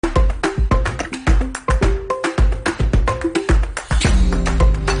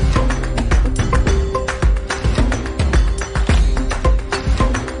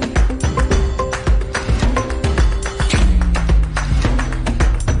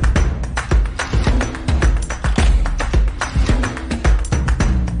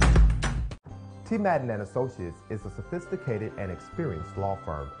T. Madden and Associates is a sophisticated and experienced law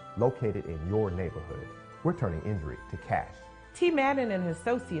firm located in your neighborhood. We're turning injury to cash. T. Madden and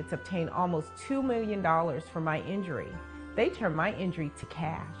Associates obtained almost $2 million for my injury. They turned my injury to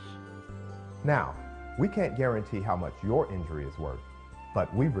cash. Now, we can't guarantee how much your injury is worth,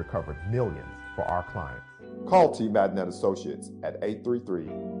 but we've recovered millions for our clients. Call T. Madden and Associates at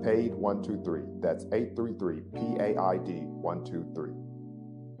 833-PAID-123. That's 833-PAID-123.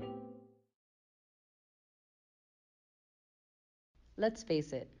 Let's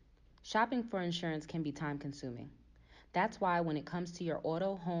face it, shopping for insurance can be time-consuming. That's why when it comes to your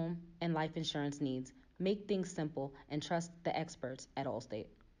auto, home, and life insurance needs, make things simple and trust the experts at Allstate.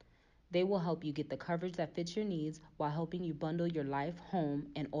 They will help you get the coverage that fits your needs while helping you bundle your life, home,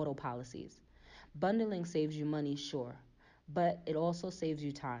 and auto policies. Bundling saves you money, sure, but it also saves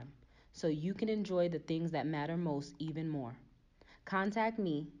you time, so you can enjoy the things that matter most even more. Contact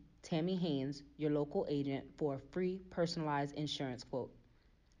me, Tammy Haynes, your local agent, for a free personalized insurance quote.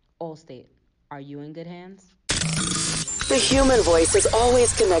 Allstate, are you in good hands? The human voice has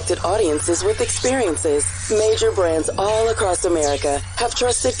always connected audiences with experiences. Major brands all across America have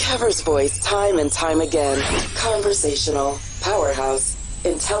trusted Kever's voice time and time again. Conversational, powerhouse,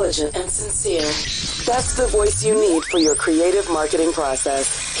 intelligent, and sincere. That's the voice you need for your creative marketing process.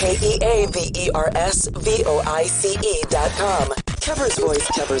 KEAVERSVOICE.com. Kever's Voice,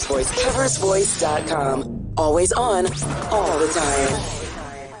 Kever's Voice, KeversVoice.com. Always on, all the time.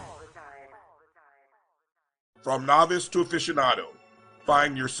 From novice to aficionado,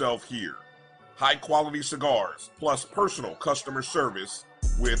 find yourself here. High-quality cigars plus personal customer service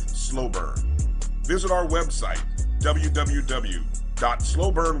with Slow Burn. Visit our website,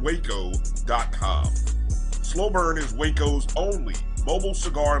 www.slowburnwaco.com. Slow Burn is Waco's only mobile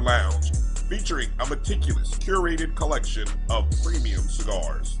cigar lounge featuring a meticulous, curated collection of premium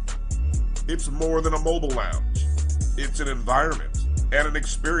cigars. It's more than a mobile lounge. It's an environment and an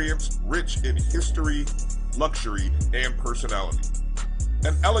experience rich in history, luxury, and personality.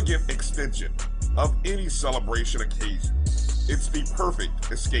 An elegant extension of any celebration occasion. It's the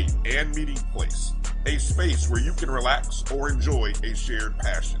perfect escape and meeting place, a space where you can relax or enjoy a shared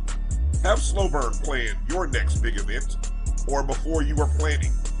passion. Have Slow Burn plan your next big event, or before you are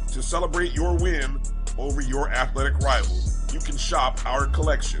planning to celebrate your win over your athletic rival, you can shop our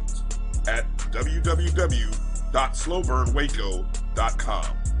collections at www.slowburnwaco.com.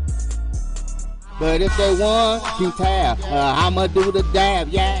 But if they won, keep tab. I'ma do the dab,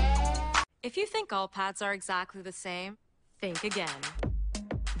 yeah. If you think all pads are exactly the same, think again.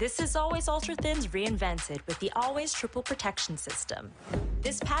 This is Always Ultra Thins reinvented with the Always Triple Protection System.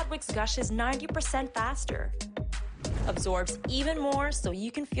 This pad wicks gushes 90% faster, absorbs even more so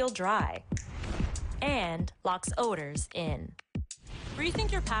you can feel dry, and locks odors in.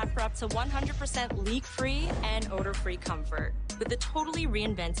 Rethink your pad for up to 100% leak-free and odor-free comfort with the totally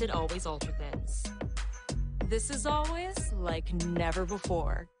reinvented Always Ultra Thins. This is always like never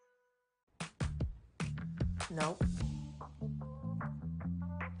before. Nope.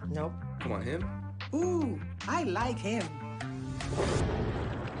 Nope. Come on, him? Ooh, I like him.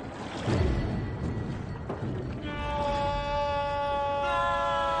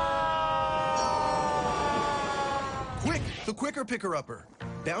 Quick, the Quicker Picker-Upper.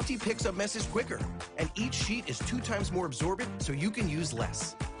 Bounty picks up messes quicker, and each sheet is 2 times more absorbent so you can use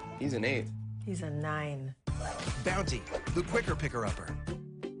less. He's an 8. He's a 9. Bounty, the Quicker Picker-Upper.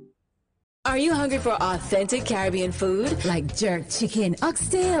 Are you hungry for authentic Caribbean food like jerk chicken,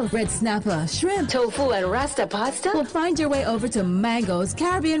 oxtail, red snapper, shrimp, tofu, and rasta pasta? Well, find your way over to Mango's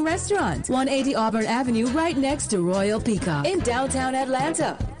Caribbean Restaurant, 180 Auburn Avenue, right next to Royal Peacock in downtown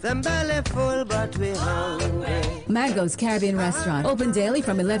Atlanta. Them belly full, but we hungry. Mango's Caribbean Restaurant, open daily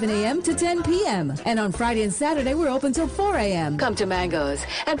from 11 a.m. to 10 p.m. And on Friday and Saturday, we're open till 4 a.m. Come to Mango's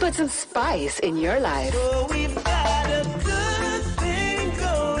and put some spice in your life. So we've got a good thing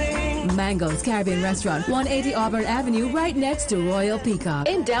going. Mango's Caribbean Restaurant, 180 Auburn Avenue, right next to Royal Peacock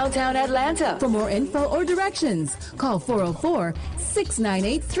in downtown Atlanta. For more info or directions, call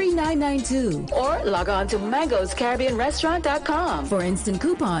 404-698-3992 or log on to mangoscaribbeanrestaurant.com. For instant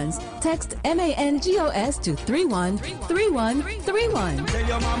coupons, text MANGOS to 313131. Tell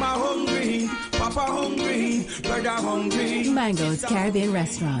your mama hungry, papa hungry, brother hungry. Mango's Caribbean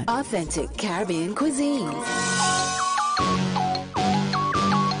Restaurant, authentic Caribbean cuisine.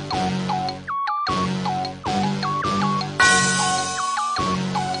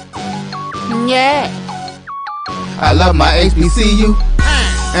 Yeah. I love my HBCU.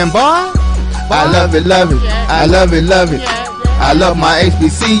 And boy, I love it. I love it. I love my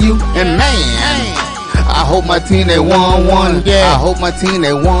HBCU. And man, I hope my team they won one. Yeah. I hope my team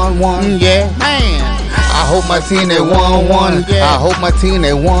they won one. Yeah. Man. I hope my team they won one. I hope my team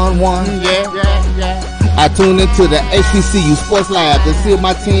they won one. Yeah. I tune into the HBCU Sports Lab to see if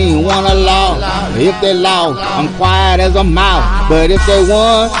my team won or lost. If they lost, I'm quiet as a mouse. But if they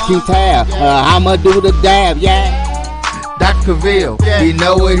won, keep tab. I'ma do the dab, yeah. Dr. Ville, he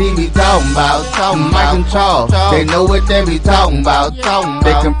know what he be talking about. Mike and Charles, they know what they be talking about.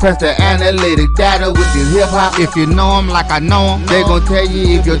 They compress the analytic data with this hip hop. If you know them like I know them, they gon' tell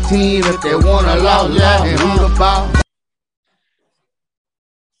you if your team, if they won or lost, and who the ball.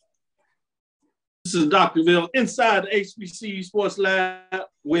 This is Dr. Ville inside the HBCU Sports Lab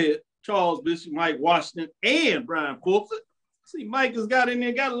with Charles Bishop, Mike Washington, and Brian Fulford. See, Mike has got in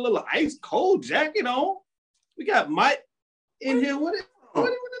there, got a little ice cold jacket on. We got Mike in here. What are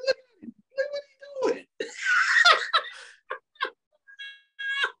you doing?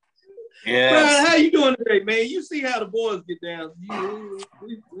 Yeah. Brian, how you doing today, man? You see how the boys get down.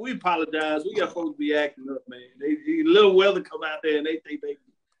 We apologize. We got folks be acting up, man. They little weather come out there and they think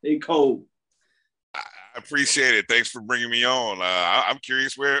they cold. I appreciate it. Thanks for bringing me on. I'm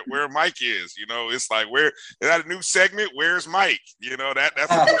curious where Mike is. You know, it's like, where is that a new segment? Where's Mike? You know, that's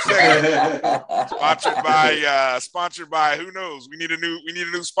a new segment. Sponsored by who knows? We need a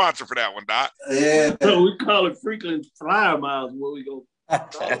new sponsor for that one, Doc. Yeah. So we call it frequent flyer miles where we go.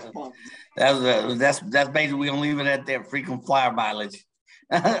 That's basically, we gonna leave it at that, frequent flyer mileage.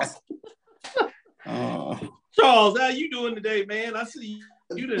 Charles, how you doing today, man? I see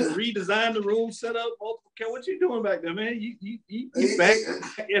you done redesigned the room, set up. What you doing back there, man? You back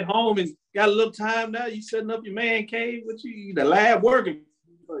at home and got a little time now. You setting up your man cave? What you the lab working?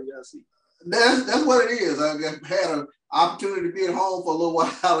 Oh, yeah, I see. That's what it is. I had an opportunity to be at home for a little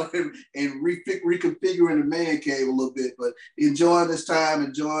while and reconfiguring the man cave a little bit, but enjoying this time,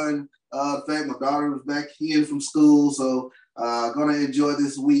 enjoying the fact my daughter was back here from school, so gonna enjoy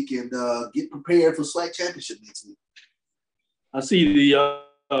this week and get prepared for SWAC championship next week. I see the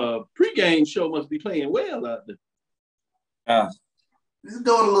pregame show must be playing well out there. It's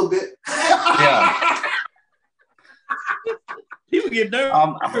doing a little bit. Yeah. People get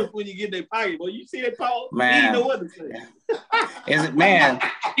nervous when you get their pocket. Well, you see that, Paul? Man. You know what to say. Is it, man?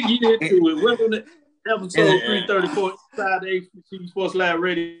 Get into it. Welcome to episode 334 inside the HBCU Sports Lab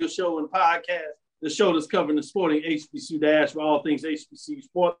radio show and podcast. The show that's covering the sporting HBCU dash for all things HBCU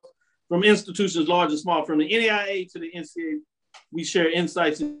sports. From institutions large and small, from the NAIA to the NCAA, we share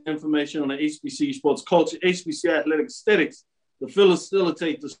insights and information on the HBCU sports culture, HBCU athletic aesthetics, to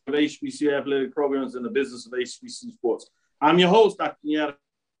facilitate the HBCU athletic programs and the business of HBCU sports. I'm your host, Dr. Kenyatta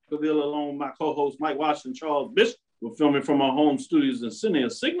Ville, along with my co-host, Mike Washington, Charles Bishop. We're filming from our home studios in sending a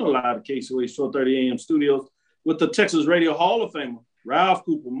signal live to KCOH 1230 AM studios with the Texas Radio Hall of Famer, Ralph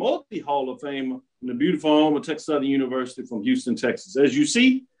Cooper, multi-Hall of Famer, in the beautiful home of Texas Southern University from Houston, Texas. As you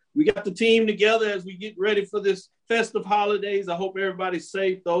see, we got the team together as we get ready for this festive holidays. I hope everybody's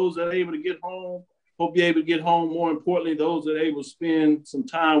safe. Those that are able to get home, hope you're able to get home. More importantly, those that are able to spend some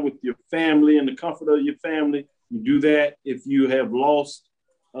time with your family and the comfort of your family. You do that if you have lost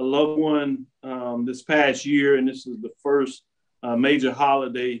a loved one this past year, and this is the first major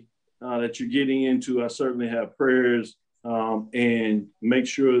holiday that you're getting into. I certainly have prayers and make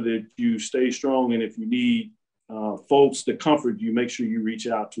sure that you stay strong. And if you need folks to comfort you, make sure you reach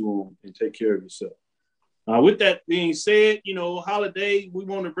out to them and take care of yourself. With that being said, holiday, we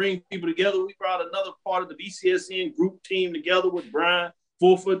want to bring people together. We brought another part of the BCSN group team together with Brian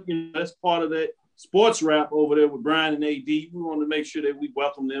Fulford. That's part of that sports wrap over there with Brian and AD. We want to make sure that we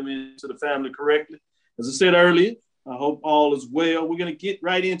welcome them into the family correctly. As I said earlier, I hope all is well. We're going to get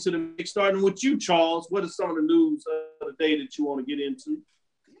right into the mix, starting with you, Charles. What is some of the news of the day that you want to get into?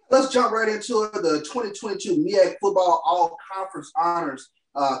 Let's jump right into it. The 2022 MEAC Football All-Conference Honors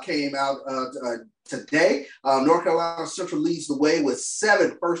came out today. North Carolina Central leads the way with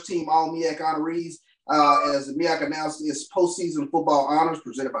 7 first-team All-MEAC honorees as the MEAC announced its postseason football honors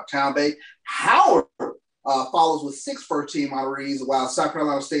presented by TowneBay. Howard follows with 6 first-team honorees, while South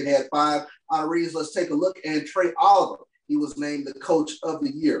Carolina State had 5 honorees. Let's take a look at Trey Oliver. He was named the coach of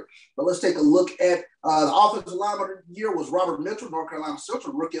the year. But let's take a look at the offensive lineman of the year was Robert Mitchell. North Carolina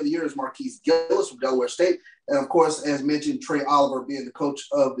Central rookie of the year is Marquise Gillis from Delaware State. And, of course, as mentioned, Trey Oliver being the coach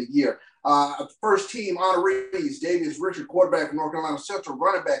of the year. First-team honorees, Davius Richard, quarterback from North Carolina Central,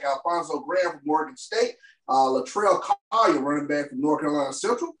 running back Alfonso Graham from Morgan State, Latrell Collier, running back from North Carolina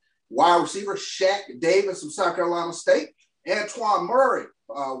Central, wide receiver Shaq Davis from South Carolina State, Antoine Murray,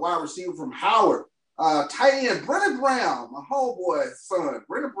 wide receiver from Howard, tight end Brennan Brown, my homeboy's son,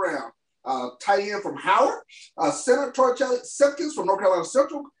 Brennan Brown, tight end from Howard, center Torchelli Simpkins from North Carolina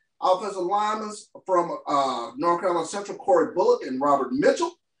Central, Offensive linemen from North Carolina Central, Corey Bullock and Robert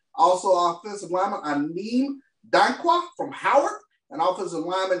Mitchell. Also offensive lineman Aneem Dankwa from Howard, and offensive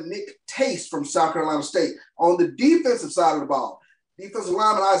lineman Nick Taste from South Carolina State. On the defensive side of the ball, defensive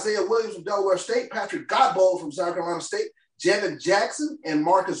lineman Isaiah Williams from Delaware State, Patrick Godbold from South Carolina State, Jevin Jackson and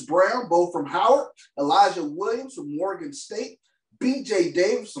Marcus Brown, both from Howard, Elijah Williams from Morgan State, B.J.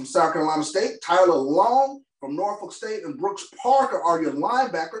 Davis from South Carolina State, Tyler Long from Norfolk State, and Brooks Parker are your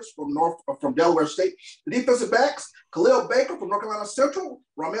linebackers from Delaware State. The defensive backs, Khalil Baker from North Carolina Central,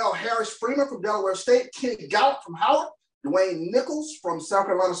 Ramel Harris Freeman from Delaware State, Kenny Gallup from Howard, Dwayne Nichols from South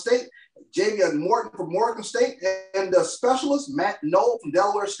Carolina State, Javian Morton from Morgan State, and the specialist, Matt Knoll from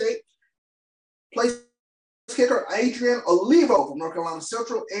Delaware State. Place kicker, Adrian Olivo from North Carolina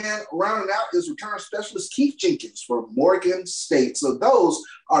Central, and rounding out is return specialist Keith Jenkins from Morgan State. So those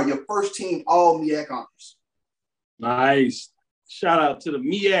are your first team all MEAC honors. Nice. Shout out to the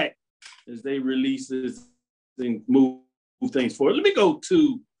MEAC as they release this and move things forward. Let me go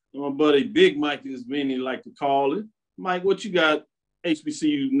to my buddy Big Mike, as many like to call it. Mike, what you got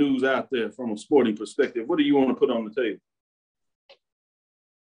HBCU news out there from a sporting perspective? What do you want to put on the table?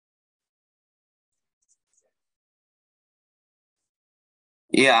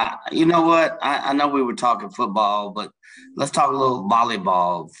 Yeah, you know what? I know we were talking football, but let's talk a little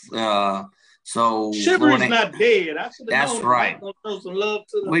volleyball. So Shivery's not dead. That's right. Show some love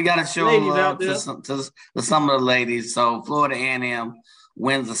to we got to show love to some of the ladies. So Florida A&M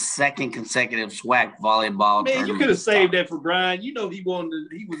wins the second consecutive SWAC volleyball tournament. You could have saved that for Brian. You know he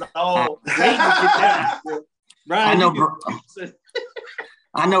was all waiting to get that. Brian,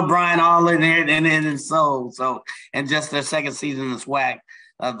 I know Brian all in there and in his soul. So, and just their second season in the SWAC,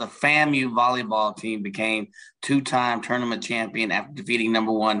 the FAMU volleyball team became two-time tournament champion after defeating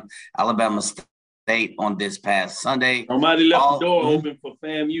number 1 Alabama State on this past Sunday. Somebody left the door open for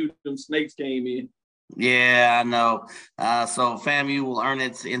FAMU. Them snakes came in. Yeah, I know. So FAMU will earn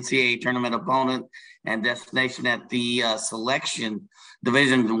its NCAA tournament opponent and destination at the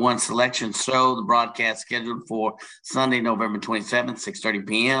Division 1 selection show. The broadcast scheduled for Sunday, November 27th, 6:30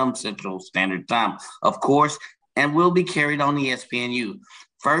 p.m. Central Standard Time, of course, and will be carried on ESPNU.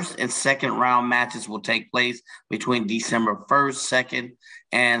 First and second round matches will take place between December 1st, 2nd,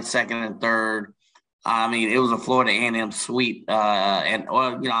 and 2nd and 3rd. I mean, it was a Florida A&M sweep,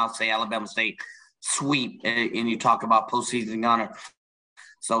 I'll say Alabama State sweep, and you talk about postseason honor.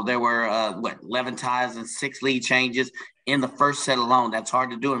 So there were 11 ties and 6 lead changes in the first set alone. That's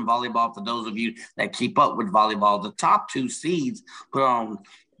hard to do in volleyball for those of you that keep up with volleyball. The top 2 seeds put on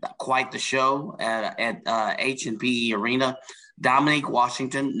quite the show at H&P Arena. Dominique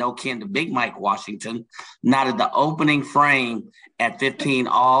Washington, no kin to Big Mike Washington, knotted the opening frame at 15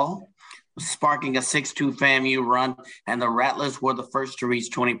 all, sparking a 6-2 FAMU run, and the Rattlers were the first to reach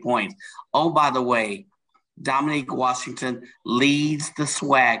 20 points. Oh, by the way, Dominique Washington leads the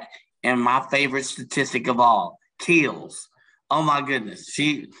SWAC in my favorite statistic of all, kills. Oh my goodness.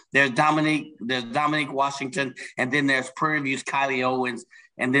 There's Dominique Washington, and then there's Prairie View's Kylie Owens,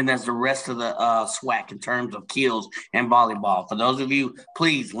 and then there's the rest of the SWAC in terms of kills and volleyball. For those of you,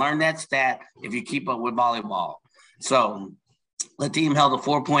 please learn that stat if you keep up with volleyball. So the team held a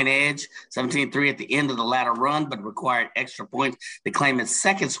 4-point edge, 17-3 at the end of the latter run, but required extra points to claim its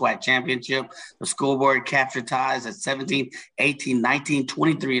second SWAC championship. The scoreboard captured ties at 17, 18, 19,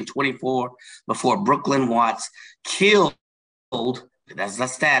 23, and 24 before Brooklyn Watts killed. That's the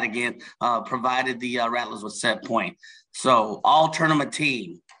stat again, provided the Rattlers with set point. So all tournament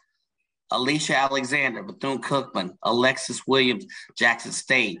team, Alicia Alexander, Bethune-Cookman, Alexis Williams, Jackson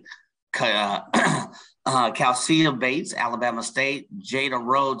State, Calcia Bates, Alabama State, Jada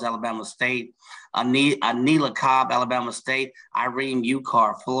Rhodes, Alabama State, Anila Cobb, Alabama State, Irene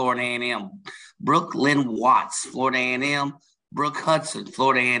Ukar, Florida A&M, Brooklyn Watts, Florida A&M, Brooke Hudson,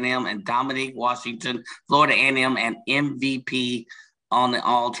 Florida A&M, and Dominique Washington, Florida A&M, and MVP on the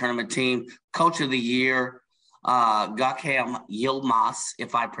all-tournament team. Coach of the year, Gokhan Yilmaz,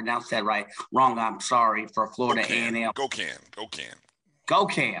 if I pronounced that right. Wrong, I'm sorry, for Florida A&M. Go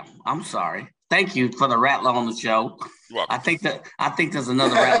Cam. I'm sorry. Thank you for the rattler on the show. You're welcome. I think there's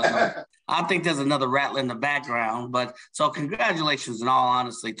another rattler. I think there's another rattler in the background. But so congratulations, in all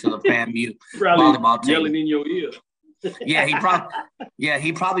honesty, to the FAMU volleyball team. Yelling in your ear.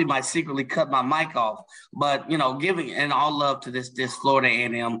 He probably might secretly cut my mic off. But giving and all love to this Florida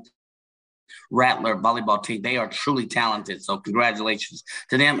A&M Rattler volleyball team. They are truly talented. So congratulations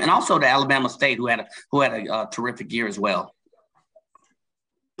to them, and also to Alabama State, who had a terrific year as well.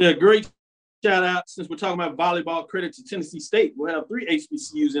 Yeah, great shout out. Since we're talking about volleyball, credit to Tennessee State. We'll have 3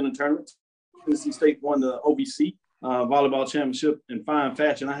 HBCUs in the tournament. Tennessee State won the OVC volleyball championship in fine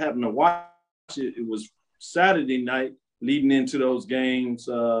fashion. I happened to watch it. It was Saturday night leading into those games.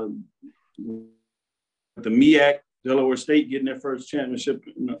 The MEAC, Delaware State getting their first championship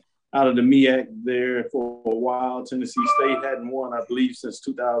out of the MEAC there for a while. Tennessee State hadn't won, I believe, since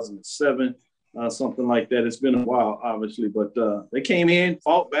 2007, something like that. It's been a while, obviously, but they came in,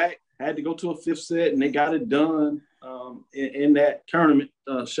 fought back, had to go to a fifth set, and they got it done in that tournament.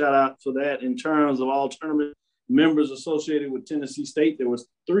 Shout out for that. In terms of all tournament members associated with Tennessee State, there was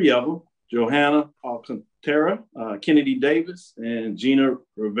 3 of them: Johanna Alcantara, Kennedy Davis, and Gina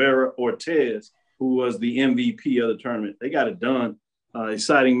Rivera Ortez, who was the MVP of the tournament. They got it done.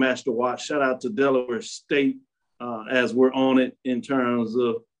 Exciting match to watch. Shout out to Delaware State as we're on it in terms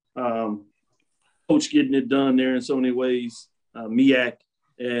of coach getting it done there in so many ways. MEAC,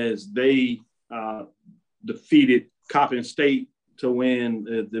 as they defeated Coppin State to win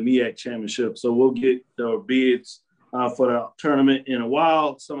the MEAC championship. So we'll get the bids for the tournament in a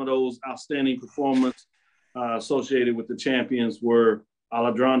while. Some of those outstanding performances associated with the champions were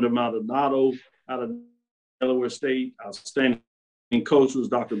Alejandra Maldonado out of Delaware State. Outstanding coach was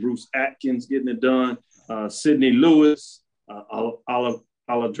Dr. Bruce Atkins getting it done. Sydney Lewis,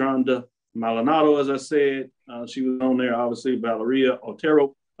 Alejandra Maldonado, as I said. She was on there, obviously. Valeria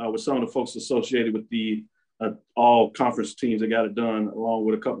Otero with some of the folks associated with the all conference teams that got it done, along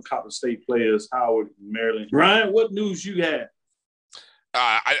with a couple of Coppin State players, Howard and Maryland. Brian, what news you got?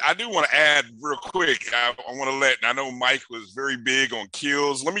 I do want to add real quick. I want to I know Mike was very big on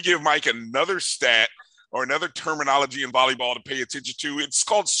kills. Let me give Mike another stat or another terminology in volleyball to pay attention to. It's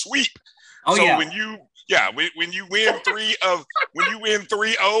called sweep. Oh, so yeah. when you win 3-0,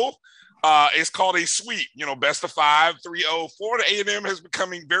 it's called a sweep. Best of 5, 3-0. Florida A&M has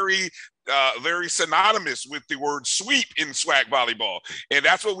becoming very synonymous with the word sweep in SWAC volleyball. And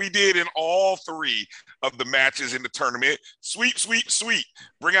that's what we did in all 3 of the matches in the tournament. Sweep, sweep, sweep.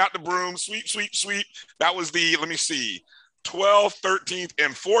 Bring out the broom. Sweep, sweep, sweep. That was the, 12th, 13th,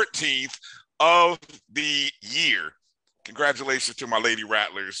 and 14th of the year. Congratulations to my Lady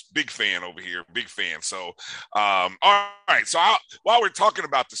Rattlers. Big fan over here. Big fan. So, all right. So while we're talking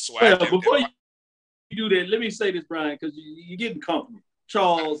about the SWAC. Before you do that, let me say this, Brian, because you're getting comfortable.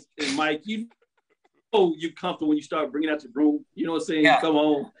 Charles and Mike, you're comfortable when you start bringing out your broom. You know what I'm saying? Yeah. You come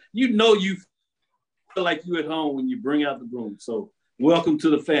home. You feel like you at home when you bring out the broom. So welcome to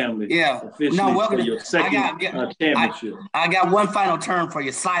the family. Yeah. Officially welcome for your second championship. I got one final term for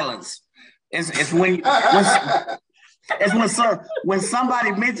you: silence. It's when when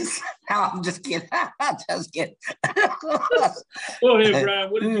somebody mentions. I'm just kidding. I'm just kidding. Go ahead,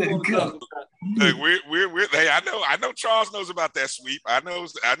 Brian. What did you want to talk about? Look, hey, I know Charles knows about that sweep. I know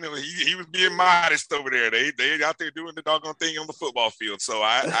he was being modest over there. They out there doing the doggone thing on the football field. So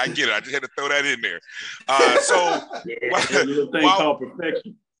I get it. I just had to throw that in there. A little thing called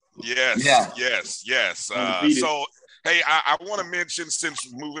perfection. Yes. So. Hey, I want to mention,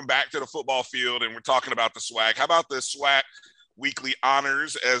 since moving back to the football field and we're talking about the SWAC, how about the SWAC Weekly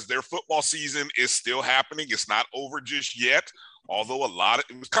Honors, as their football season is still happening. It's not over just yet, although it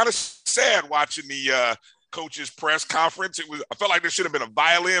was kind of sad watching the coaches' press conference. I felt like there should have been a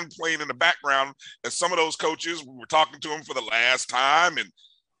violin playing in the background, as some of those coaches, we were talking to them for the last time, and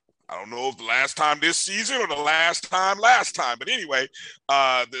I don't know if the last time this season or the last time. But anyway,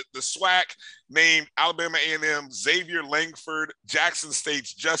 the SWAC named Alabama A&M Xavier Langford, Jackson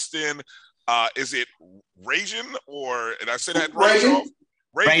State's Justin. Is it Reagan, or did I say that right?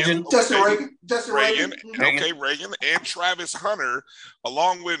 Reagan. Justin Reagan. Okay, Reagan. And Travis Hunter,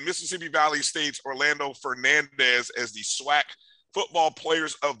 along with Mississippi Valley State's Orlando Fernandez, as the SWAC Football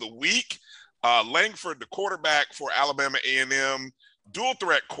Players of the Week. Langford, the quarterback for Alabama A&M, dual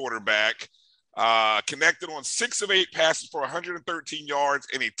threat quarterback, connected on 6 of 8 passes for 113 yards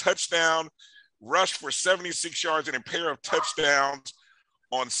and a touchdown, rushed for 76 yards and a pair of touchdowns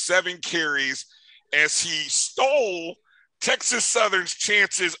on 7 carries, as he stole Texas Southern's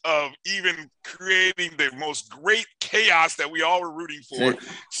chances of even creating the most great chaos that we all were rooting for.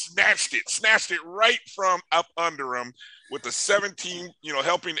 Snatched it right from up under him with the 17,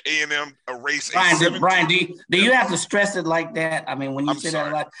 helping A&M erase Brian, do you have to stress it like that? I mean, when you say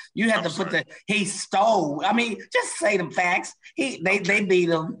that, you have to put he stole. I mean, just say the facts. They beat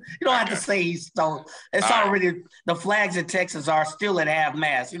him. You don't have to say he stole. It's already, the flags in Texas are still at half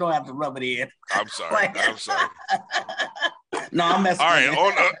mast. You don't have to rub it in. I'm sorry. No, I'm messing with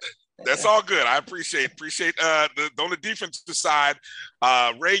you. That's all good. I appreciate on the defensive side,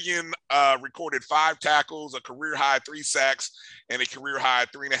 Reagan recorded 5 tackles, a career high 3 sacks, and a career high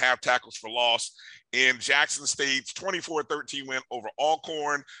 3.5 tackles for loss in Jackson State's 24-13 win over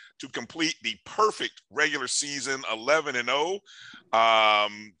Alcorn to complete the perfect regular season 11-0.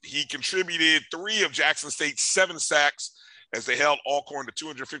 He contributed 3 of Jackson State's 7 sacks as they held Alcorn to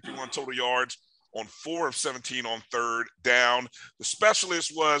 251 total yards on 4 of 17 on third down. The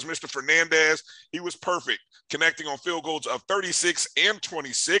specialist was Mr. Fernandez. He was perfect, connecting on field goals of 36 and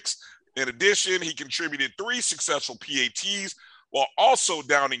 26. In addition, he contributed 3 successful PATs while also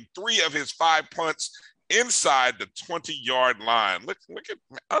downing 3 of his 5 punts inside the 20-yard line. Look at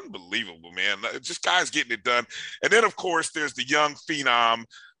unbelievable, man. Just guys getting it done. And then, of course, there's the young phenom,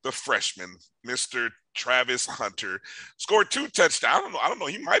 the freshman, Mr. Travis Hunter, scored 2 touchdowns. I don't know.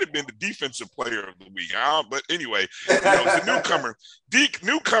 He might have been the defensive player of the week. But anyway, the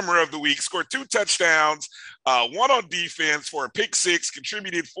newcomer of the week, scored 2 touchdowns, 1 on defense for a pick 6,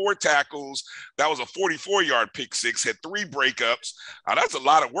 contributed 4 tackles. That was a 44-yard pick 6, had 3 breakups. That's a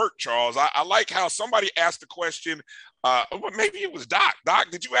lot of work, Charles. I like how somebody asked the question. Maybe it was Doc.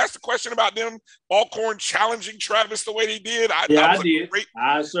 Doc, did you ask the question about them Alcorn challenging Travis the way they did? I did.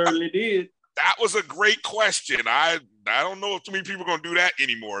 I certainly did. That was a great question. I don't know if too many people are going to do that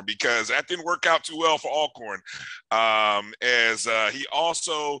anymore because that didn't work out too well for Alcorn. As he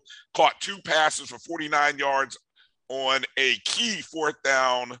also caught 2 passes for 49 yards on a key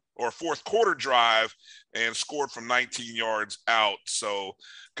 4th quarter drive and scored from 19 yards out. So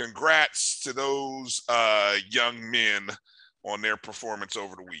congrats to those young men on their performance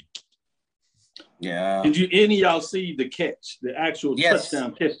over the week. Yeah. Did any of y'all see the catch, the actual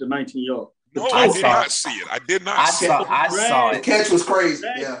touchdown catch, the 19 yards? No, I did not see it. I did not see it. I saw it. The catch was crazy.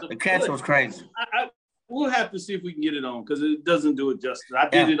 Yeah. The catch was crazy. We'll have to see if we can get it on because it doesn't do it justice. I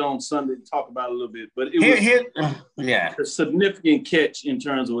did it on Sunday to talk about it a little bit, but it was a significant catch in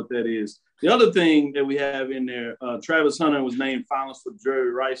terms of what that is. The other thing that we have in there, Travis Hunter was named finalist for the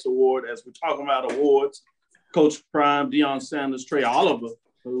Jerry Rice Award. As we're talking about awards, Coach Prime, Deion Sanders, Trey Oliver,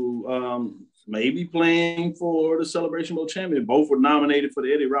 who may be playing for the Celebration Bowl champion. Both were nominated for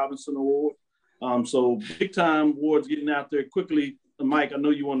the Eddie Robinson Award. So big-time awards getting out there quickly. Mike, I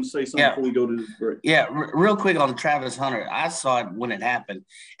know you wanted to say something before we go to this break. Yeah, real quick on Travis Hunter. I saw it when it happened.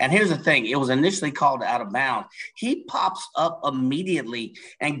 And here's the thing. It was initially called out of bounds. He pops up immediately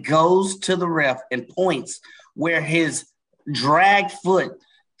and goes to the ref and points where his dragged foot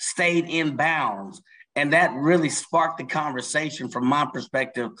stayed in bounds. And that really sparked the conversation from my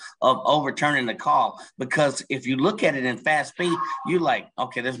perspective of overturning the call. Because if you look at it in fast speed, you're like,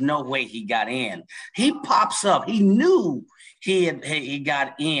 okay, there's no way he got in. He pops up. He knew he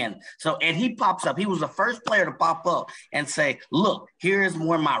got in. And he pops up. He was the first player to pop up and say, look, here's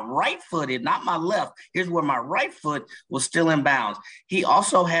where my right foot is, not my left. Here's where my right foot was still in bounds. He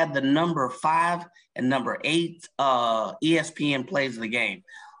also had the number 5 and number 8 ESPN plays of the game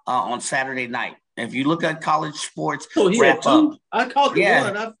on Saturday night. If you look at college sports, he had 2. I called the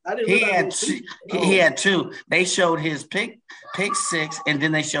one. I didn't he had 2. They showed his pick 6, and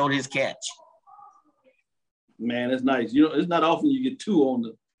then they showed his catch. Man, it's nice. It's not often you get 2 on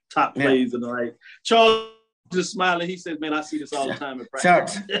the top plays of the night. Charles just smiling. He said, "Man, I see this all the time in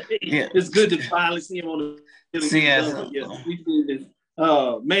practice." It's good to finally see him on the.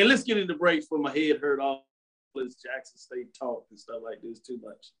 Man, let's get into breaks for my head hurt all this Jackson State talk and stuff like this. Too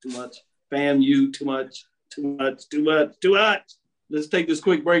much. FAMU, too much. Let's take this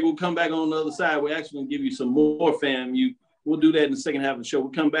quick break. We'll come back on the other side. We're actually going to give you some more FAMU. We'll do that in the second half of the show.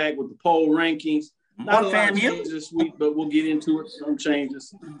 We'll come back with the poll rankings. Not a lot of changes this week, but we'll get into it. Some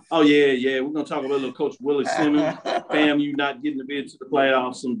changes. Oh, yeah. We're going to talk about little Coach Willie Simmons, FAMU not getting the bid to the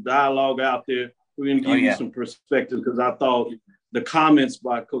playoffs, some dialogue out there. We're going to give you some perspective because I thought the comments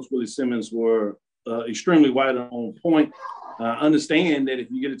by Coach Willie Simmons were extremely wide on point. Understand that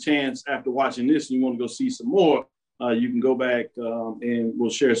if you get a chance after watching this and you want to go see some more, you can go back and we'll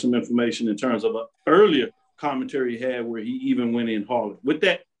share some information in terms of an earlier commentary he had where he even went in hard. With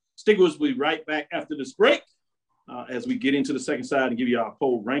that, stick with us. We'll be right back after this break as we get into the second side and give you our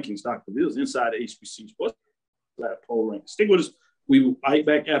poll rankings. Dr. Bill's inside the HBC Sports poll rankings. Stick with us. We will be right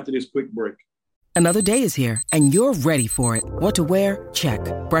back after this quick break. Another day is here and you're ready for it. What to wear? Check.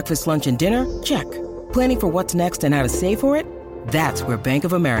 Breakfast, lunch, and dinner? Check. Planning for what's next and how to save for it? That's where Bank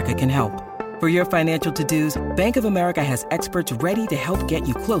of America can help. For your financial to-dos, Bank of America has experts ready to help get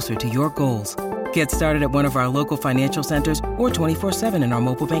you closer to your goals. Get started at one of our local financial centers or 24/7 in our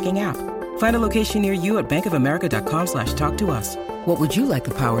mobile banking app. Find a location near you at bankofamerica.com/talktous. What would you like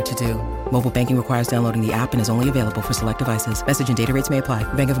the power to do? Mobile banking requires downloading the app and is only available for select devices. Message and data rates may apply.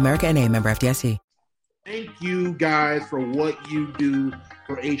 Bank of America N.A., member FDIC. Thank you guys for what you do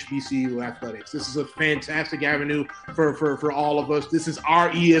for HBCU athletics. This is a fantastic avenue for all of us. This is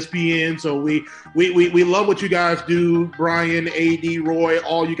our ESPN, so we love what you guys do. Brian, AD, Roy,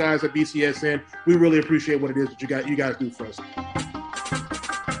 all you guys at BCSN. We really appreciate what it is that you guys do for us.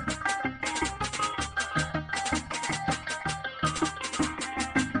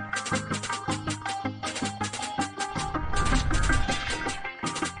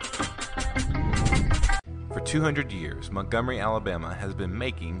 For 200 years, Montgomery, Alabama has been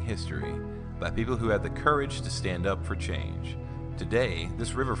making history by people who had the courage to stand up for change. Today,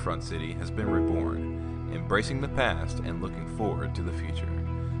 this riverfront city has been reborn, embracing the past and looking forward to the future.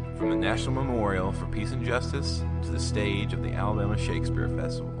 From the National Memorial for Peace and Justice to the stage of the Alabama Shakespeare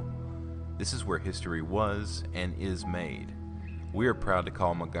Festival, this is where history was and is made. We are proud to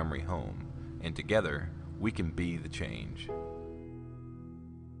call Montgomery home, and together, we can be the change.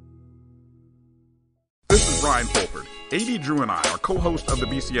 This is Brian Fulford. AD Drew and I are co-hosts of the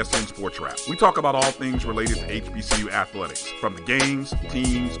BCSN Sports Wrap. We talk about all things related to HBCU athletics. From the games,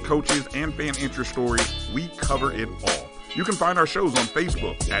 teams, coaches, and fan interest stories, we cover it all. You can find our shows on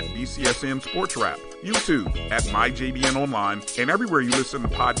Facebook at BCSN Sports Wrap, YouTube at MyJBN Online, and everywhere you listen to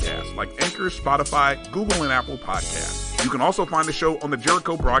podcasts like Anchor, Spotify, Google, and Apple Podcasts. You can also find the show on the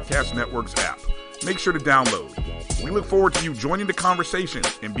Jericho Broadcast Network's app. Make sure to download. We look forward to you joining the conversation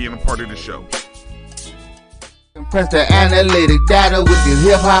and being a part of the show. Press the analytic data with your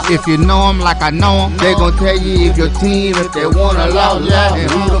hip hop. If you know them like I know them, they gon' tell you if your team, if they want a lot,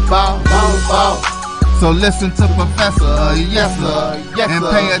 and who the ball. So listen to Professor, yes sir, and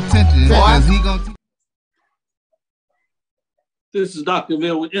pay attention, cause he gon' teach. This is Dr.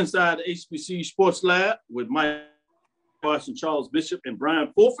 Ville with Inside the HBCU Sports Lab with Mike Washington, Charles Bishop, and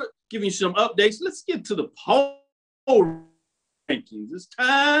Brian Fulford, giving you some updates. Let's get to the poll rankings. It's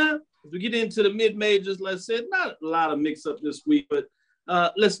time. As we get into the mid-majors, let's say not a lot of mix-up this week, but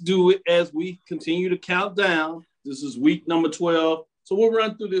let's do it as we continue to count down. This is week number 12. So we'll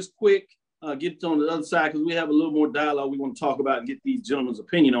run through this quick, get on the other side because we have a little more dialogue we want to talk about and get these gentlemen's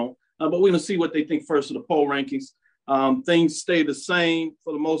opinion on. But we're going to see what they think first of the poll rankings. Things stay the same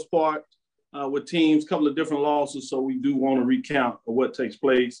for the most part with teams, a couple of different losses, so we do want to recount what takes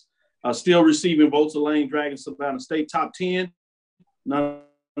place. Still receiving votes, Lane Dragons, Savannah State, top 10. None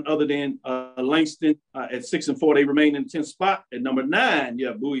other than Langston at 6-4. They remain in the 10th spot. At number 9, you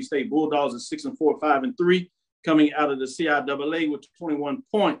have Bowie State Bulldogs at 6-4, 5-3, coming out of the CIAA with 21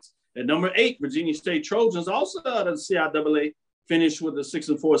 points. At number 8, Virginia State Trojans, also out of the CIAA, finished with a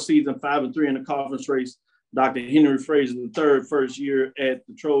 6-4 season, 5-3 in the conference race. Dr. Henry Fraser III, first year at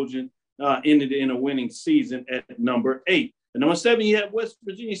the Trojan, ended in a winning season at number 8. At number 7, you have West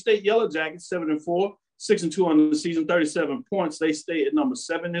Virginia State Yellow Jackets, 7-4. 6-2 on the season, 37 points. They stay at number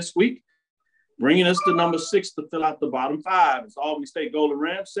 7 this week, bringing us to number 6 to fill out the bottom 5. It's Albany State Golden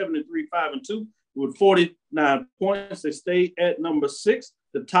Rams, 7-3, 5-2 with 49 points. They stay at number 6.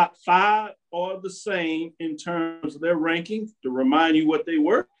 The top 5 are the same in terms of their ranking. To remind you what they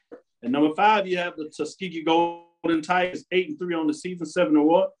were, at number 5, you have the Tuskegee Golden Tigers, 8-3 on the season,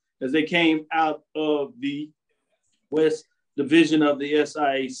 7-1 as they came out of the West Division of the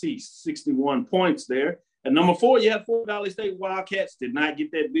SIAC, 61 points there. At number 4, you have Fort Valley State Wildcats. Did not get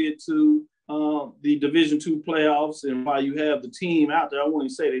that bid to the Division II playoffs. And while you have the team out there, I won't even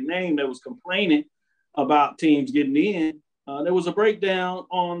say their name, that was complaining about teams getting in. There was a breakdown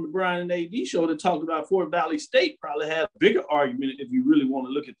on the Brian and AD show that talked about Fort Valley State probably had a bigger argument if you really want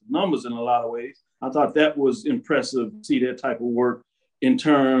to look at the numbers in a lot of ways. I thought that was impressive to see that type of work in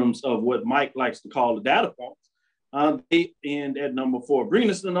terms of what Mike likes to call the data points. They end at number 4. Bringing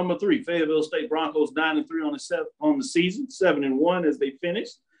us to number 3, Fayetteville State Broncos 9-3 on the season, 7-1 as they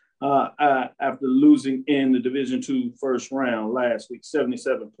finished after losing in the Division II first round last week,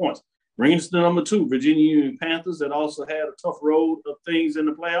 77 points. Bringing us to number 2, Virginia Union Panthers that also had a tough road of things in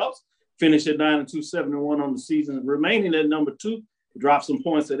the playoffs, finished at 9-2, 7-1 on the season. Remaining at number 2, dropped some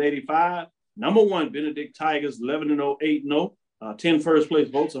points at 85. Number 1, Benedict Tigers 11-0, 8-0, 10 first place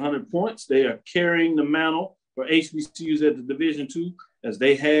votes, 100 points. They are carrying the mantle for HBCUs at the Division II as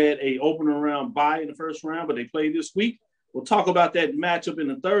they had a opening round bye in the first round, but they played this week. We'll talk about that matchup in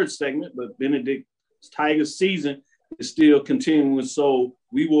the third segment, but Benedict Tigers season is still continuing, so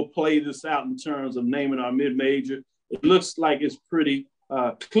we will play this out in terms of naming our mid-major. It looks like it's pretty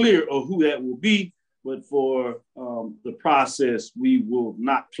clear of who that will be, but for the process, we will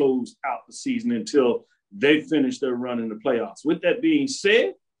not close out the season until they finish their run in the playoffs. With that being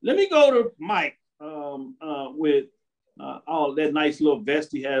said, let me go to Mike with all that nice little vest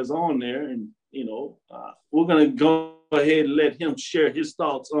he has on there. And, we're going to go ahead and let him share his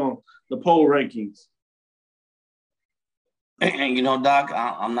thoughts on the poll rankings. And Doc,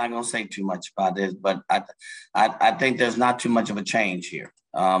 I'm not going to say too much about this, but I think there's not too much of a change here.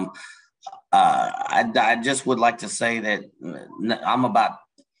 I just would like to say that I'm about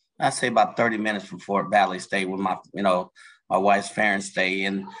 30 minutes from Fort Valley State with my wife's parents stay.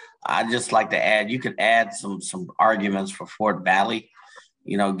 And I just like to add, you could add some arguments for Fort Valley,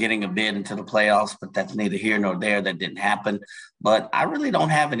 getting a bid into the playoffs, but that's neither here nor there. That didn't happen. But I really don't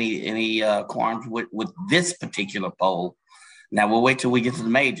have any qualms with this particular poll. Now we'll wait till we get to the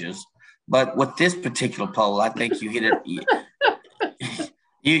majors. But with this particular poll, I think you hit it.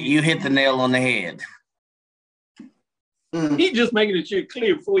 You hit the nail on the head. He's just making it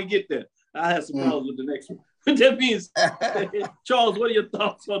clear before we get there. I have some problems with the next one. But that means, Charles, what are your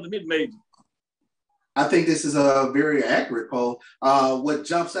thoughts on the mid-major? I think this is a very accurate poll. What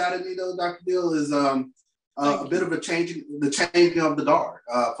jumps out at me, though, Dr. Bill, is a bit of the changing of the guard.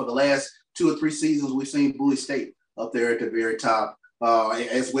 For the last 2 or 3 seasons, we've seen Bowie State up there at the very top,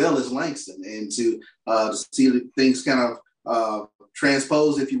 as well as Langston. And to see things kind of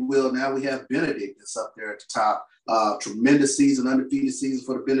transpose, if you will, now we have Benedict that's up there at the top. Tremendous season, undefeated season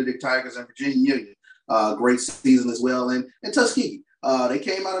for the Benedict Tigers and Virginia Union. Great season as well. And Tuskegee, they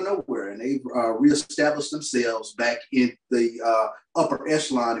came out of nowhere and they reestablished themselves back in the upper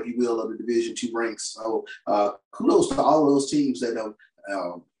echelon, if you will, of the Division II ranks. So kudos to all those teams that have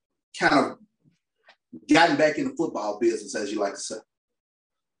kind of gotten back in the football business, as you like to say.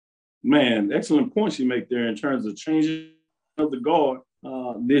 Man, excellent points you make there in terms of changing of the guard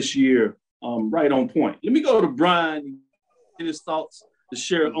this year. Right on point. Let me go to Brian, get his thoughts to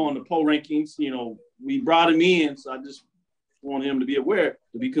share on the poll rankings. We brought him in, so I just want him to be aware,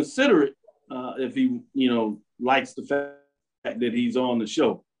 to be considerate if he, likes the fact that he's on the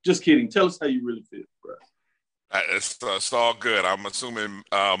show. Just kidding. Tell us how you really feel, bro. It's all good. I'm assuming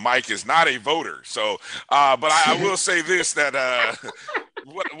Mike is not a voter. So, but I will say this, that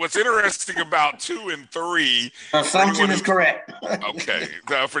what's interesting about 2 and 3. Assumption is correct. Okay.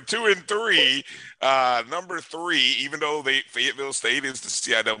 For 2 and 3, number 3, even though Fayetteville State is the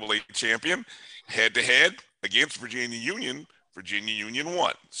CIAA champion, head-to-head against Virginia Union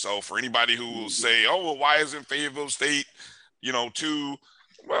won. So for anybody who will say, oh, well, why isn't Fayetteville State, 2?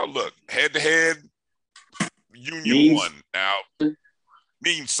 Well, look, head-to-head, Union won. Now,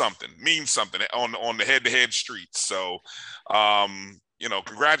 means something on the head-to-head streets. So,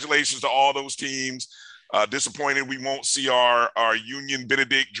 congratulations to all those teams. Disappointed we won't see our Union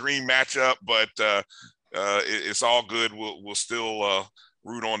Benedict dream matchup, but it's all good. We'll still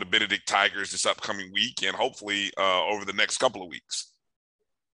root on the Benedict Tigers this upcoming week and hopefully over the next couple of weeks.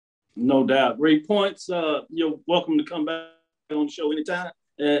 No doubt. Great points. You're welcome to come back on the show anytime,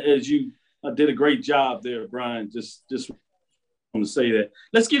 as you did a great job there, Brian. Just want to say that.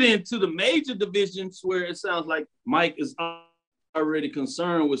 Let's get into the major divisions where it sounds like Mike is already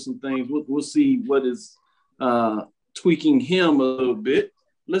concerned with some things. We'll see what is tweaking him a little bit.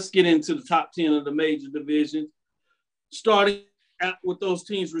 Let's get into the top 10 of the major divisions. Starting out with those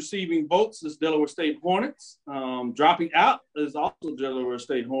teams receiving votes is Delaware State Hornets. Dropping out is also Delaware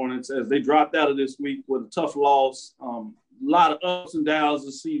State Hornets, as they dropped out of this week with a tough loss. A lot of ups and downs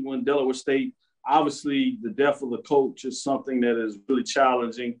to see when Delaware State, obviously the death of the coach is something that is really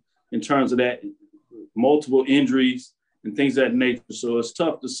challenging in terms of that, multiple injuries and things of that nature. So it's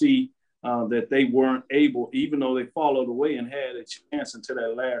tough to see that they weren't able, even though they followed away and had a chance into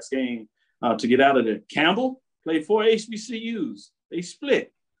that last game to get out of there. Campbell played 4 HBCUs. They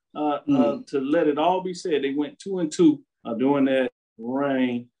split. To let it all be said, they went 2-2 during that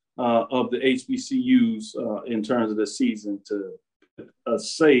reign of the HBCUs in terms of the season to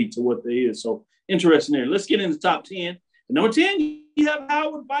say to what they is. So interesting there. Let's get into the top 10. At number 10, you have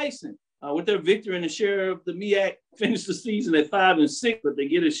Howard Bison with their victory and a share of the MEAC. Finished the season at 5-6, but they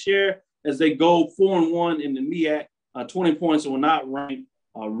get a share as they go 4-1 in the MEAC. 20 points and were not ranked.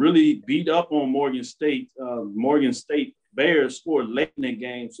 Really beat up on Morgan State. Morgan State Bears scored late in the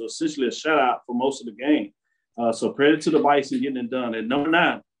game, so essentially a shutout for most of the game. So credit to the Bison getting it done. At number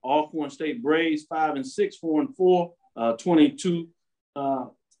 9, Alcorn State Braves 5-6, 4-4, 22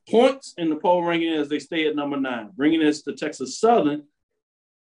 points in the poll ranking as they stay at number 9. Bringing us to Texas Southern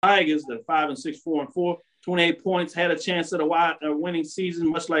Tigers at 5-6, 4-4, 28 points. Had a chance at a winning season,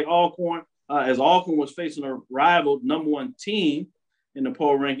 much like Alcorn, as Alcorn was facing a rival number 1 team in the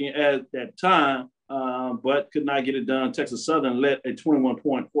poll ranking at that time, but could not get it done. Texas Southern let a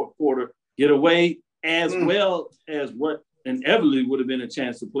 21-point fourth quarter get away, as well as what inevitably would have been a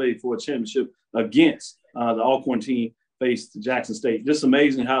chance to play for a championship against the Alcorn team. faced Jackson State. Just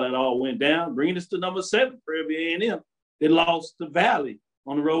amazing how that all went down. Bringing us to number 7, Prairie View A&M. They lost to Valley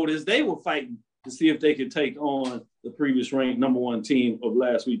on the road as they were fighting to see if they could take on the previous ranked number 1 team of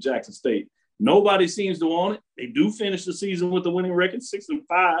last week, Jackson State. Nobody seems to want it. They do finish the season with a winning record,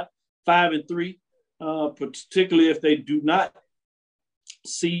 6-5, 5-3, particularly if they do not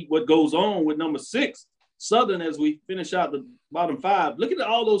see what goes on with number 6, Southern, as we finish out the bottom 5. Look at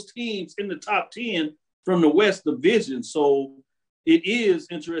all those teams in the top 10 from the West Division. So it is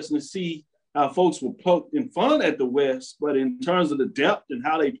interesting to see how folks were poking fun at the West, but in terms of the depth and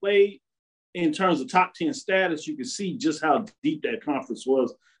how they played, in terms of top 10 status, you can see just how deep that conference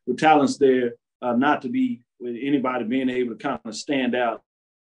was with talents there, not to be with anybody being able to kind of stand out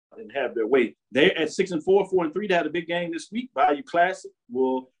and have their way. They're at 6-4, 4-3. They had a big game this week. Bayou Classic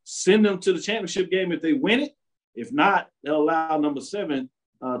will send them to the championship game if they win it. If not, they'll allow number 7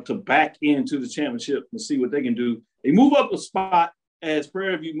 to back into the championship and see what they can do. They move up a spot as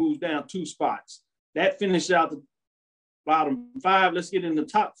Prairie View moves down 2 spots. That finished out the bottom 5. Let's get in the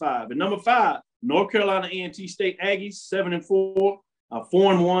top 5. At number 5, North Carolina A&T State Aggies, 7-4,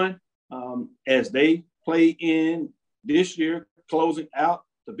 4-1, as they play in this year, closing out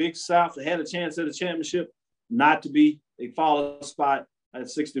the Big South. They had a chance at a championship, not to be. They follow a spot at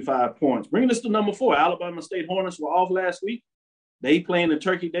 65 points. Bringing us to number 4, Alabama State Hornets were off last week. They play in the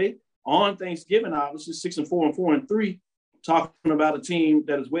Turkey Day on Thanksgiving, obviously 6-4 and 4-3. Talking about a team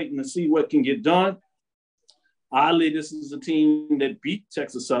that is waiting to see what can get done. Oddly, this is a team that beat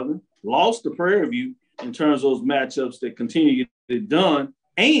Texas Southern, lost to Prairie View in terms of those matchups that continue to get it done,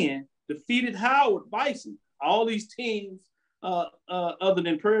 and defeated Howard Bison. All these teams, other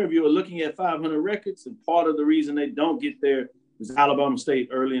than Prairie View, are looking at 500 records, and part of the reason they don't get there is Alabama State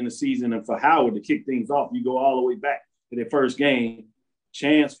early in the season. And for Howard to kick things off, you go all the way back to their first game,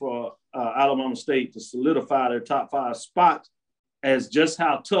 chance for Alabama State to solidify their top 5 spot as just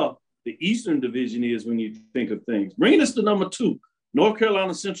how tough the Eastern Division is when you think of things. Bringing us to number 2, North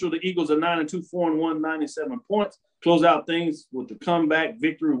Carolina Central. The Eagles are 9-2, 4-1, 97 points. Close out things with the comeback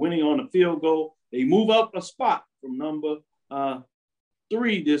victory, winning on the field goal. They move up a spot from number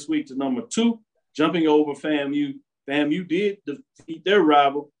 3 this week to number 2, jumping over FAMU. FAMU did defeat their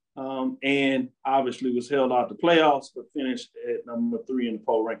rival and obviously was held out the playoffs, but finished at number 3 in the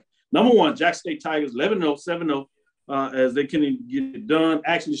poll ranking. Number 1, Jackson State Tigers, 11-0, 7-0, as they can get it done.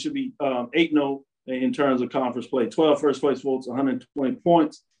 Actually, it should be 8-0 in terms of conference play. 12 first-place votes, 120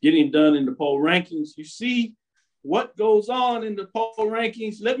 points. Getting done in the poll rankings. You see what goes on in the poll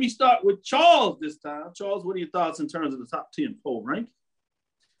rankings. Let me start with Charles this time. Charles, what are your thoughts in terms of the top 10 poll ranking?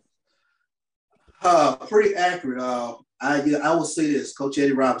 Pretty accurate. I will say this, Coach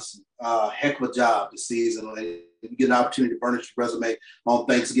Eddie Robinson, heck of a job this season. You get an opportunity to burnish your resume on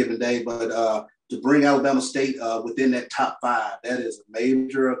Thanksgiving Day, but to bring Alabama State within that top 5, that is a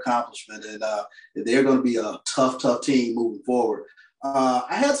major accomplishment, and they're going to be a tough team moving forward. I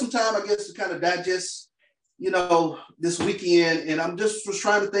had some time, I guess, to kind of digest, this weekend, and I'm just was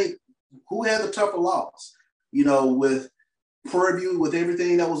trying to think who had the tougher loss, with Prairie View, with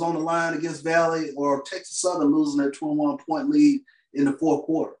everything that was on the line against Valley, or Texas Southern losing their 21-point lead in the 4th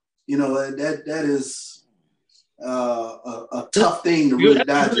quarter. That is a tough thing to really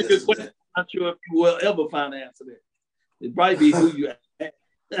digest. I'm not sure if you will ever find the answer there. It might be who you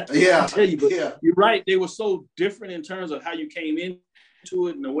Yeah. I tell you, but you're right. They were so different in terms of how you came into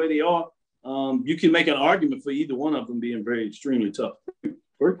it and the way they are. You can make an argument for either one of them being very extremely tough.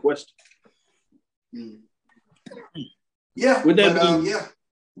 Great question. Yeah. Would that be? Yeah.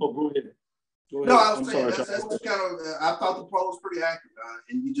 Oh, go ahead. No, I was saying that's just kind of. I thought the poll was pretty accurate,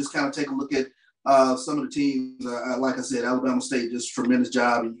 and you just kind of take a look at some of the teams. Like I said, Alabama State just tremendous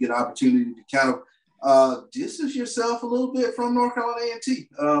job, and you get an opportunity to kind of distance yourself a little bit from North Carolina A&T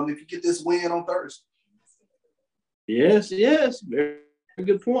if you get this win on Thursday. Yes, very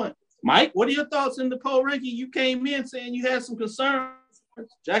good point. Mike, what are your thoughts in the poll ranking? You came in saying you had some concerns.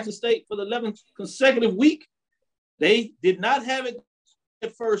 Jackson State for the 11th consecutive week. They did not have it the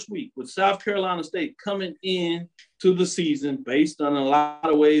first week with South Carolina State coming in to the season based on a lot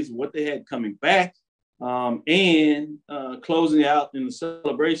of ways what they had coming back and closing out in the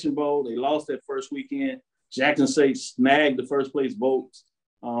Celebration Bowl. They lost that first weekend. Jackson State snagged the first place votes.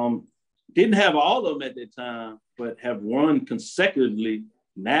 Didn't have all of them at that time, but have won consecutively,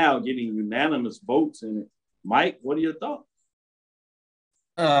 now getting unanimous votes in it. Mike, what are your thoughts?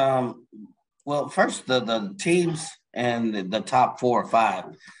 Well, first, the teams and the top 4 or 5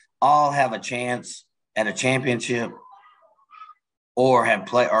 all have a chance at a championship or have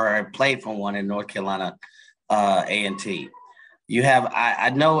played for one in North Carolina A&T. You have, I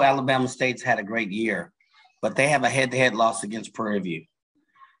know Alabama State's had a great year, but they have a head-to-head loss against Prairie View.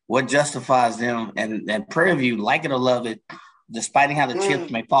 What justifies them? And Prairie View, like it or love it, despite how the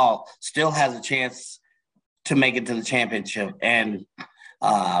chips may fall, still has a chance to make it to the championship. And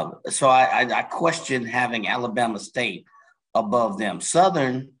so I question having Alabama State above them.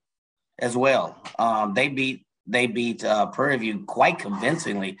 Southern as well. They beat Prairie View quite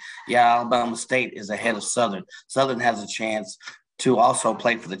convincingly. Yeah, Alabama State is ahead of Southern. Southern has a chance to also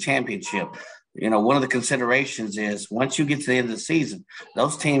play for the championship. You know, one of the considerations is once you get to the end of the season,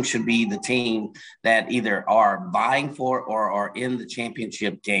 those teams should be the team that either are vying for or are in the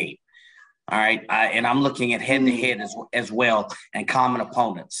championship game. All right. And I'm looking at head-to-head as well and common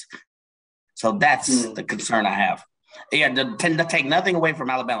opponents. So that's the concern I have. Yeah, to take nothing away from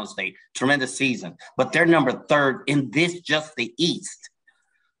Alabama State, tremendous season, but they're number 3rd in just the East.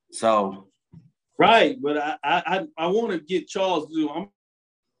 So, right, but I want to get Charles to do. I'm gonna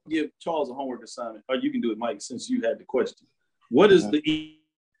give Charles a homework assignment, or you can do it, Mike, since you had the question. What is the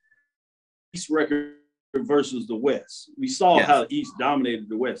East record versus the West? We saw how the East dominated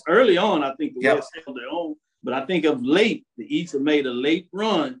the West early on. I think the West held their own, but I think of late the East have made a late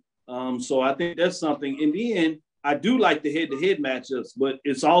run. So I think that's something. In the end, I do like the head-to-head matchups, but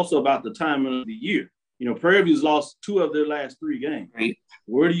it's also about the timing of the year. You know, Prairie View's lost 2 of their last 3 games. Right.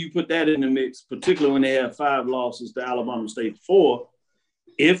 Where do you put that in the mix, particularly when they have 5 losses to Alabama State 4?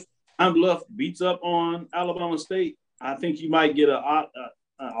 If Pine Bluff beats up on Alabama State, I think you might get an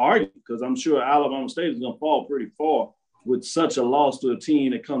argument, because I'm sure Alabama State is going to fall pretty far with such a loss to a team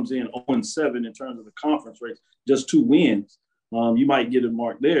that comes in 0-7 in terms of the conference race, just 2 wins. You might get a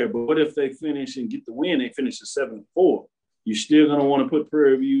mark there, but what if they finish and get the win? They finish at 7-4. You still going to want to put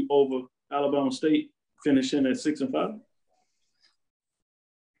Prairie View over Alabama State, finishing at 6-5?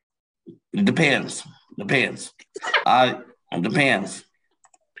 It depends. Depends.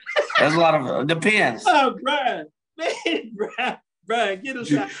 There's a lot of depends. Oh, Brian, man, Brian, get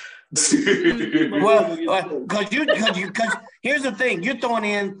us out. Well, because here's the thing: you're throwing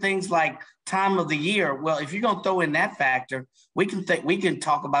in things like time of the year. Well, if you're gonna throw in that factor, we can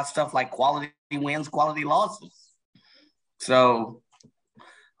talk about stuff like quality wins, quality losses. So,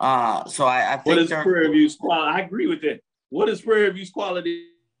 I think what is Prairie View's quality? I agree with that. What is Prairie View's quality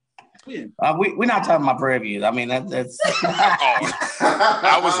win? We're not talking about Prairie View. I mean that's.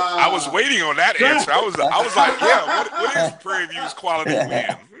 I was waiting on that answer. I was like, yeah. What is Prairie View's quality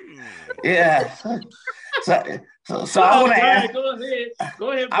win? Yeah. So I want to ask.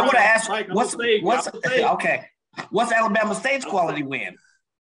 Go ahead. I want to ask. What's Alabama State's quality win?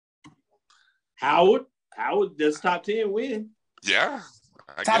 Howard, that's top 10 win. Yeah.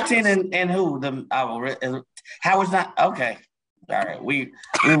 Top 10 and who? Howard's not okay. All right, we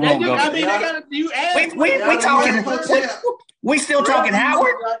won't go. I mean, we talking. We still talking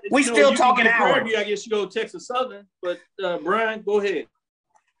Howard. We still talking Howard. I guess you go Texas Southern, but Brian, go ahead.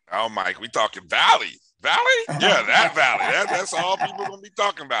 Oh, Mike, we talking Valley. Yeah, that Valley. That's all people gonna be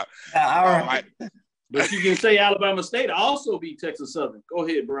talking about. All right. But you can say Alabama State also beat Texas Southern. Go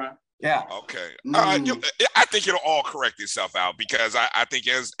ahead, Brian. Yeah. Okay. I think it'll all correct itself out, because I think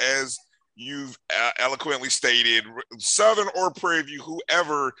as you've eloquently stated, Southern or Prairie View,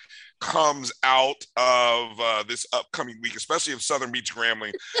 whoever comes out of this upcoming week, especially if Southern beats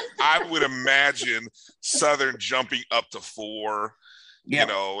Grambling, I would imagine Southern jumping up to 4. Yep.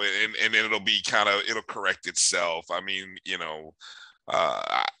 You know, and it'll correct itself. I mean, you know,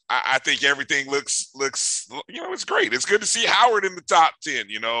 I think everything looks, you know, it's great. It's good to see Howard in the top 10,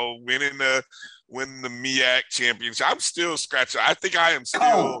 you know, winning the MEAC championship. I'm still scratching. I think I am still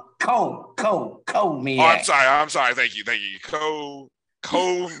MEAC. Oh, I'm sorry. Thank you. MEAC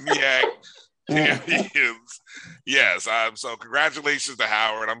champions. Yes. So congratulations to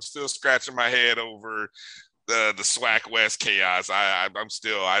Howard. I'm still scratching my head over the SWAC West chaos. I'm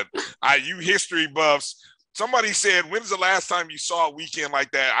still you history buffs. Somebody said, when's the last time you saw a weekend like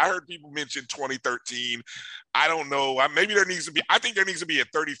that? I heard people mention 2013. I don't know. Maybe there needs to be. I think there needs to be a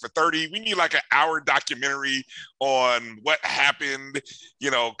 30 for 30. We need like an hour documentary on what happened,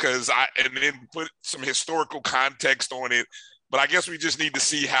 you know, and then put some historical context on it. But I guess we just need to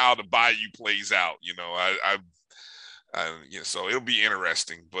see how the Bayou plays out. You know, so it'll be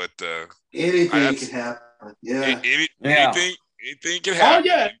interesting. But anything can happen. Yeah. Anything can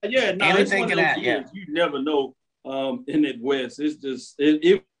happen. Oh yeah. No, anything can happen. Yeah. You never know. In that West, it's just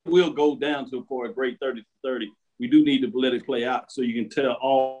it will go down for a great 30 for 30. We do need to let it play out so you can tell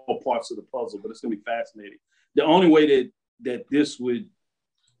all parts of the puzzle. But it's going to be fascinating. The only way that this would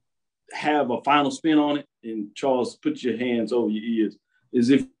have a final spin on it, and Charles, put your hands over your ears, is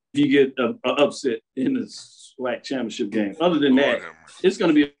if you get an upset in the SWAC championship game. Other than that, it's going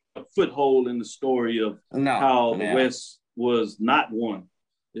to be a foothold in the story of how the West was not one.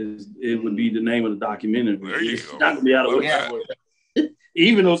 It would be the name of the documentary. It's not gonna be out of West.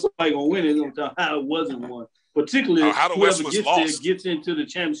 Even though somebody gonna win, it's gonna tell how it wasn't one. Particularly how the whoever West was gets lost. there, gets into the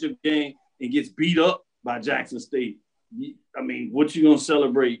championship game and gets beat up by Jackson State. I mean, what you gonna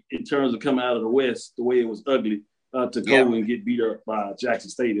celebrate in terms of coming out of the West the way it was ugly to go and get beat up by Jackson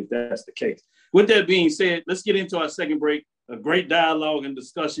State if that's the case. With that being said, let's get into our second break. A great dialogue and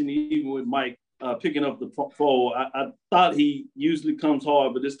discussion, even with Mike picking up the phone. I thought he usually comes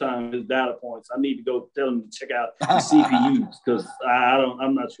hard, but this time his data points. I need to go tell him to check out the CPUs because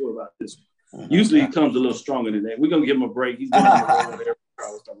I'm not sure about this one. Usually he comes a little stronger than that. We're gonna give him a break. He's going to there.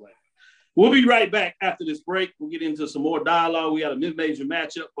 We'll be right back after this break. We'll get into some more dialogue. We got a mid-major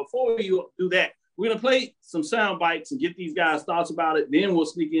matchup. Before we do that, we're going to play some sound bites and get these guys' thoughts about it. Then we'll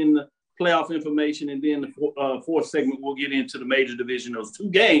sneak in the playoff information. And then the fourth segment, we'll get into the major division. Those two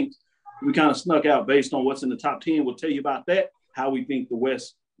games we kind of snuck out based on what's in the top 10. We'll tell you about that, how we think the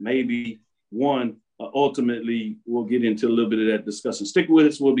West maybe won. Ultimately, we'll get into a little bit of that discussion. Stick with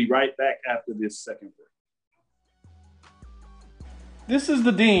us. We'll be right back after this second break. This is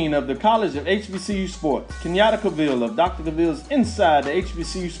the Dean of the College of HBCU Sports, Kenyatta Cavill of Dr. Cavill's Inside the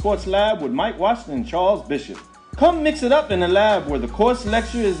HBCU Sports Lab with Mike Washington and Charles Bishop. Come mix it up in the lab where the course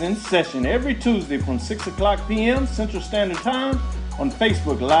lecture is in session every Tuesday from 6 o'clock p.m. Central Standard Time on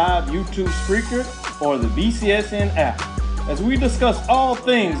Facebook Live, YouTube Spreaker, or the BCSN app. As we discuss all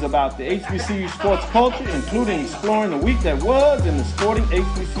things about the HBCU sports culture, including exploring the week that was in the sporting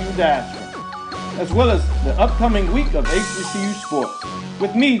HBCU diaspora, as well as the upcoming week of HBCU sports.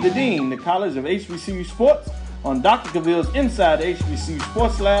 With me, the Dean, the College of HBCU Sports, on Dr. Cavill's Inside the HBCU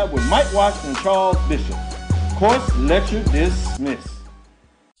Sports Lab with Mike Washington and Charles Bishop. Course lecture dismissed.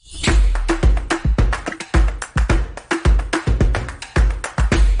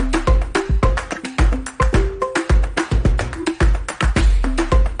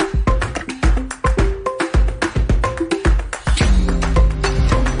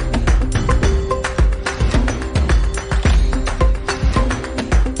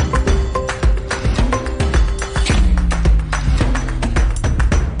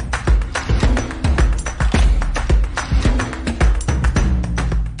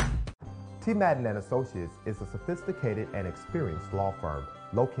 Madden & Associates is a sophisticated and experienced law firm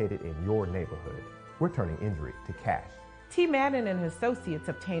located in your neighborhood. We're turning injury to cash. T. Madden and Associates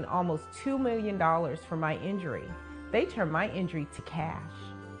obtained almost $2 million for my injury. They turned my injury to cash.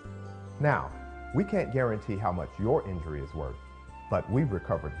 Now, we can't guarantee how much your injury is worth, but we've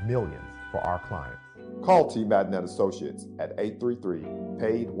recovered millions for our clients. Call T. Madden & Associates at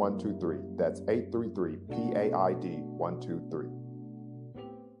 833-PAID-123. That's 833-PAID-123.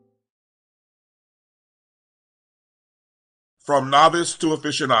 From novice to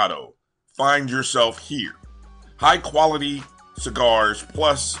aficionado, find yourself here. High quality cigars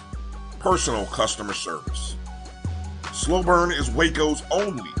plus personal customer service. Slow Burn is Waco's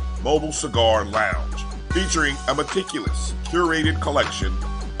only mobile cigar lounge, featuring a meticulous, curated collection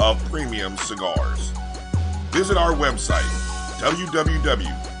of premium cigars. Visit our website,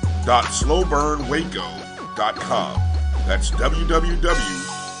 www.slowburnwaco.com. That's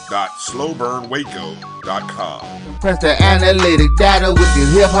www.slowburnwaco.com. Press the analytic data with your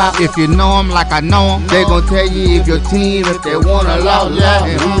hip hop. If you know them like I know them, they gon' tell you if your team, if they wanna law,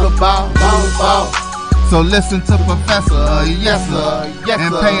 and who the ball. So listen to Professor, yes sir,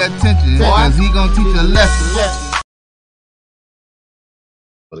 and pay attention, cause he gon' teach a lesson.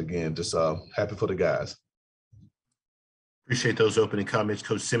 But again, just happy for the guys. Appreciate those opening comments,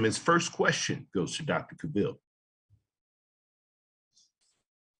 Coach Simmons. First question goes to Dr. Cavill.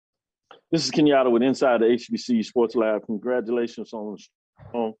 This is Kenyatta with Inside the HBCU Sports Lab. Congratulations on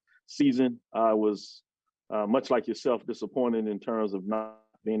season. I was, much like yourself, disappointed in terms of not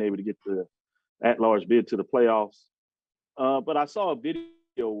being able to get the at-large bid to the playoffs. But I saw a video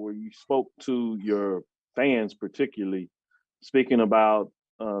where you spoke to your fans, particularly, speaking about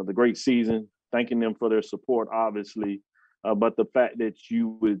the great season, thanking them for their support, obviously, but the fact that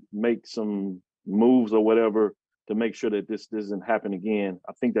you would make some moves or whatever to make sure that this doesn't happen again.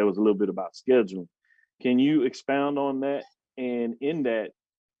 I think that was a little bit about scheduling. Can you expound on that? And in that,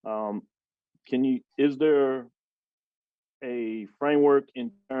 is there a framework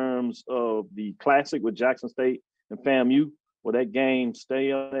in terms of the Classic with Jackson State and FAMU? Will that game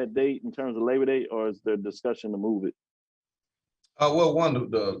stay on that date in terms of Labor Day, or is there discussion to move it? Well, one,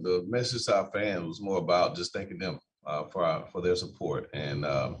 the message to our fans was more about just thanking them for their support. And,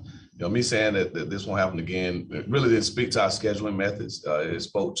 me saying that this won't happen again, it really didn't speak to our scheduling methods. It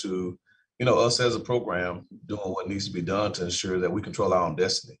spoke to, us as a program doing what needs to be done to ensure that we control our own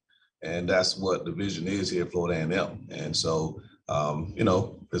destiny. And that's what the vision is here at Florida A&M. And so,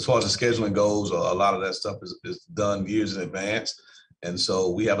 as far as the scheduling goes, a lot of that stuff is done years in advance. And so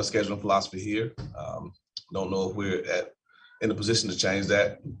we have a scheduling philosophy here. Don't know if we're in a position to change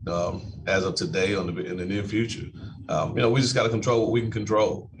that as of today or in the near future. We just got to control what we can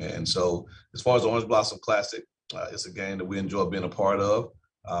control. And so as far as the Orange Blossom Classic, it's a game that we enjoy being a part of.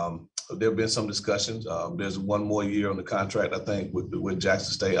 There have been some discussions. There's one more year on the contract, I think, with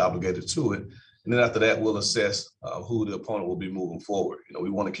Jackson State obligated to it. And then after that, we'll assess who the opponent will be moving forward.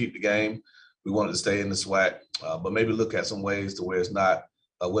 We want to keep the game. We want it to stay in the SWAC, but maybe look at some ways to where it's not,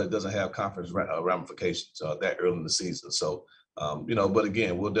 where it doesn't have conference ramifications that early in the season. So, but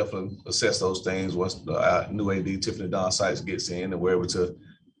again, we'll definitely assess those things once our new AD, Tiffany Don Sykes, gets in and we're able to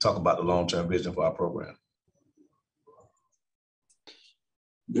talk about the long-term vision for our program.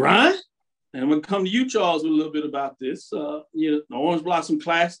 Brian, and I'm going to come to you, Charles, with a little bit about this. The Orange Blossom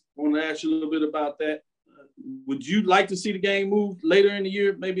Classic, I want to ask you a little bit about that. Would you like to see the game move later in the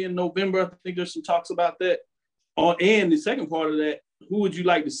year, maybe in November? I think there's some talks about that. And the second part of that, who would you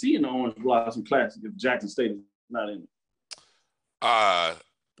like to see in the Orange Blossom Classic if Jackson State is not in it?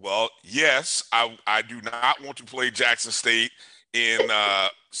 Well, yes, I do not want to play Jackson State in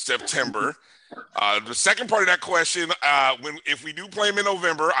September. The second part of that question, if we do play them in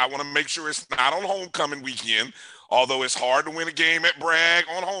November, I want to make sure it's not on homecoming weekend. Although it's hard to win a game at Bragg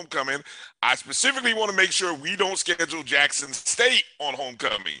on homecoming, I specifically want to make sure we don't schedule Jackson State on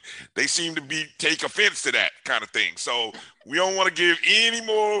homecoming. They seem to take offense to that kind of thing. So we don't want to give any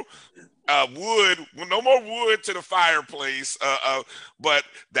more no more wood to the fireplace. But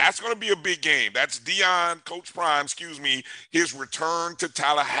that's going to be a big game. That's Coach Prime, his return to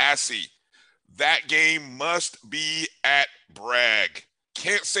Tallahassee. That game must be at Bragg.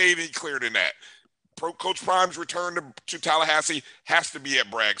 Can't say it any clearer than that. Coach Prime's return to Tallahassee has to be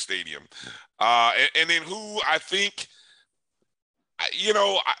at Bragg Stadium. And then who I think,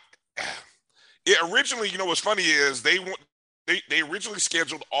 originally, what's funny is they originally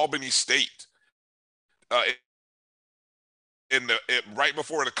scheduled Albany State right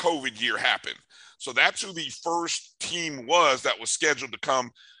before the COVID year happened. So that's who the first team was that was scheduled to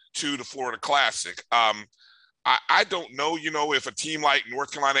come to the Florida Classic. I don't know, if a team like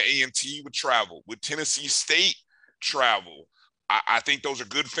North Carolina A&T would travel. Would Tennessee State travel? I think those are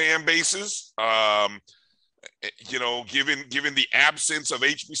good fan bases. Given the absence of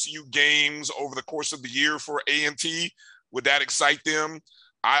HBCU games over the course of the year for A&T, would that excite them?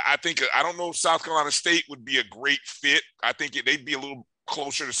 I don't know if South Carolina State would be a great fit. I think they'd be a little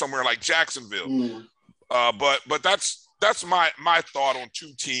closer to somewhere like Jacksonville. But that's my thought on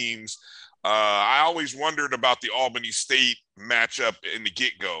two teams. I always wondered about the Albany State matchup in the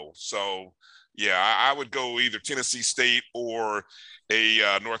get-go. So, yeah, I would go either Tennessee State or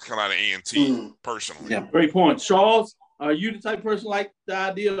a North Carolina A&T personally. Yeah, great point. Charles, are you the type of person like the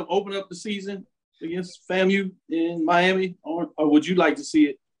idea of opening up the season against FAMU in Miami, or would you like to see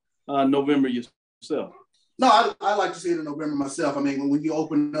it November yourself? No, I like to see it in November myself. I mean, when you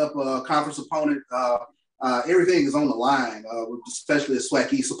open up a conference opponent, everything is on the line, especially a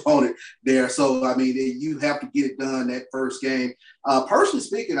SWAC East opponent there. So, I mean, you have to get it done that first game. Personally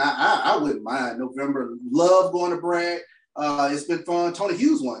speaking, I wouldn't mind November. Love going to Bragg. It's been fun. Tony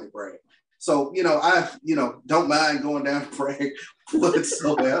Hughes won at Bragg. So, I don't mind going down to Bragg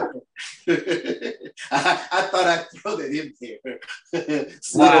whatsoever. I thought I'd throw that in there.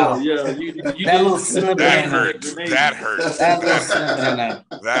 So, wow. Yeah, that little snip. That hurts. That hurts.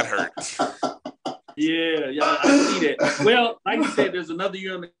 That hurts. Yeah, I see that. Well, like you said, there's another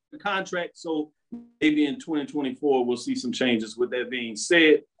year on the contract, so maybe in 2024 we'll see some changes. With that being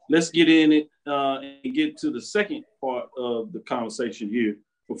said, let's get in it and get to the second part of the conversation here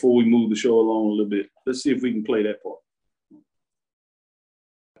before we move the show along a little bit. Let's see if we can play that part.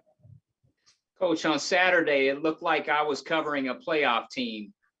 Coach, on Saturday, it looked like I was covering a playoff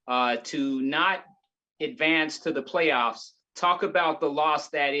team to not advance to the playoffs. Talk about the loss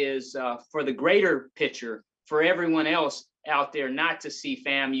that is for the greater picture for everyone else out there not to see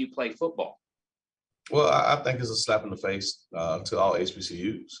FAMU play football. Well, I think it's a slap in the face to all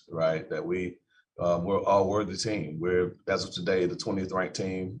HBCUs, right? That we're all worthy team. We're, as of today, the 20th ranked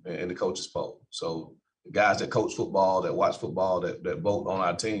team in the coaches poll. So the guys that coach football, that watch football, that vote on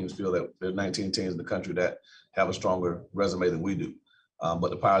our teams feel that there are 19 teams in the country that have a stronger resume than we do.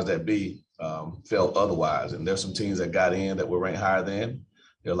 But the powers that be felt otherwise. And there's some teams that got in that were ranked higher than.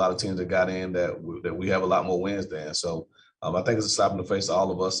 There are a lot of teams that got in that we have a lot more wins than. So I think it's a slap in the face to all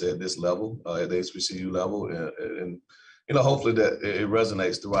of us at this level, at the HBCU level. And hopefully that it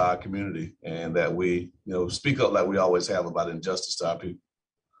resonates throughout our community and that we, speak up like we always have about injustice to our people.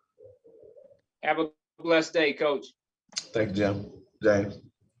 Have a blessed day, Coach. Thank you, Jim. James.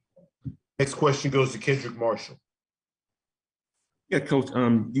 Next question goes to Kendrick Marshall. Yeah, Coach,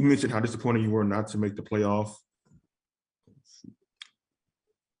 you mentioned how disappointed you were not to make the playoff.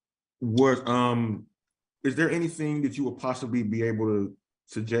 Is there anything that you would possibly be able to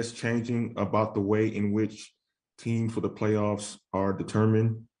suggest changing about the way in which teams for the playoffs are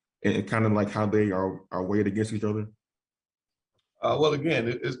determined and kind of like how they are weighed against each other? Well,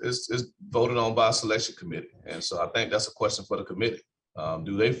 again, it's voted on by a selection committee. And so I think that's a question for the committee.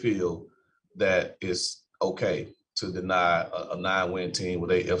 Do they feel that it's okay to deny a 9-win team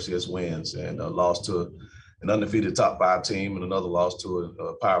with 8 FCS wins and a loss to an undefeated top 5 team and another loss to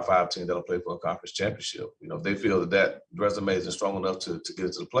a Power 5 team that'll play for a conference championship? You know, if they feel that resume isn't strong enough to get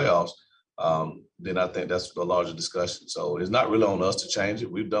into the playoffs, then I think that's a larger discussion. So it's not really on us to change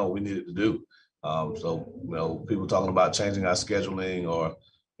it. We've done what we needed to do. So, you know, people talking about changing our scheduling or,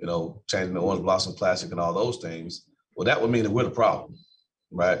 you know, changing the Orange Blossom Classic and all those things, well, that would mean that we're the problem,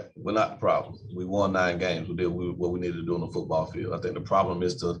 right? We're not the problem. We won 9 games. We did what we needed to do on the football field. I think the problem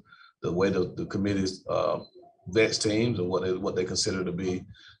is the way the committees vets teams and what they consider to be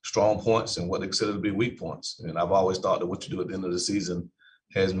strong points and what they consider to be weak points. And I've always thought that what you do at the end of the season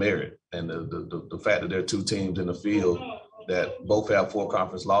has merit. And the fact that there are 2 teams in the field that both have 4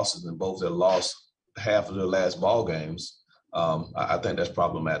 conference losses and both have lost half of their last ball games, I think that's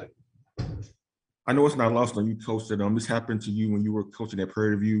problematic. I know it's not lost on you, Coach, that this happened to you when you were coaching at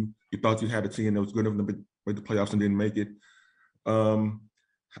Prairie View. You thought you had a team that was good enough to make the playoffs and didn't make it.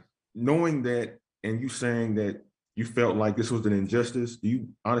 Knowing that and you saying that you felt like this was an injustice, do you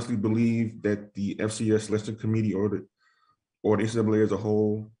honestly believe that the FCS Selection Committee or the NCAA as a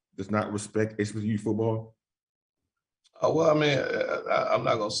whole does not respect HBCU football? Well, I mean, I'm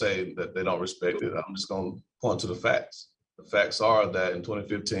not going to say that they don't respect it. I'm just going to point to the facts. The facts are that in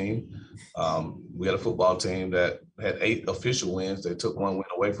 2015, we had a football team that had 8 official wins. They took 1 win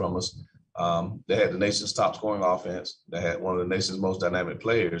away from us. They had the nation's top scoring offense. They had one of the nation's most dynamic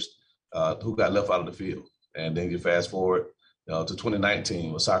players who got left out of the field. And then you fast forward to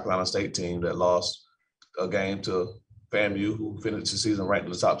 2019, a South Carolina State team that lost a game to FAMU, who finished the season ranked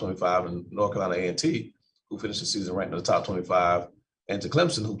in the top 25, and North Carolina A&T, who finished the season ranked in the top 25, and to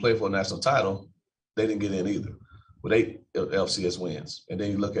Clemson, who played for a national title. They didn't get in either, with 8 FCS wins. And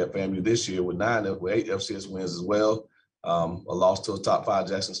then you look at FAMU this year with 8 FCS wins as well, a loss to a top 5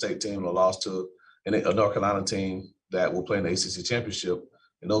 Jackson State team, and a loss to a North Carolina team that will play in the ACC championship.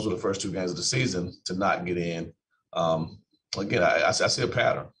 And those were the first 2 games of the season to not get in. Again, I see a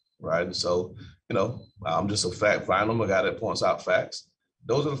pattern, right? And so, you know, I'm just a fact finder. I'm a guy that points out facts.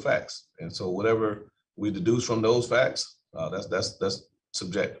 Those are the facts. And so whatever we deduce from those facts, that's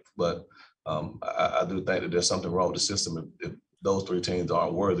subjective. But I do think that there's something wrong with the system if those 3 teams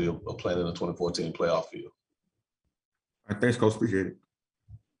aren't worthy of playing in the 2014 playoff field. All right, thanks, Coach. Appreciate it.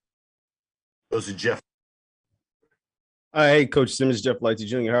 Goes to Jeff. Hey, Coach Simmons, Jeff Lighty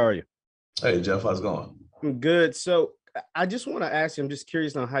Jr. How are you? Hey, Jeff, how's it going? I'm good. So I just want to ask you, I'm just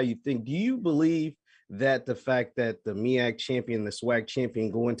curious on how you think. Do you believe that the fact that the MEAC champion, the SWAC champion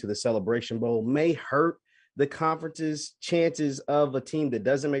go into the Celebration Bowl may hurt the conference's chances of a team that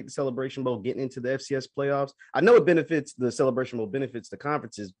doesn't make the Celebration Bowl getting into the FCS playoffs? I know it benefits the Celebration Bowl, benefits the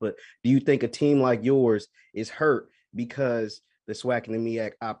conferences, but do you think a team like yours is hurt because the SWAC and the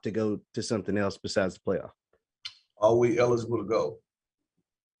MEAC opt to go to something else besides the playoff? Are we eligible to go?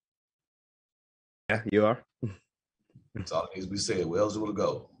 Yeah, you are. That's all that needs to be said. We're eligible to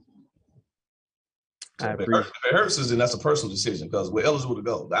go. So if it hurts us, then that's a personal decision because we're eligible to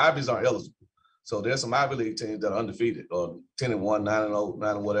go. The Ivies aren't eligible. So there's some Ivy League teams that are undefeated or 10-1, 9-0,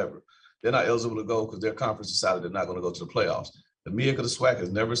 9 whatever. They're not eligible to go because their conference decided they're not going to go to the playoffs. The MEAC or the SWAC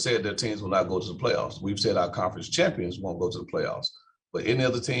has never said their teams will not go to the playoffs. We've said our conference champions won't go to the playoffs. But any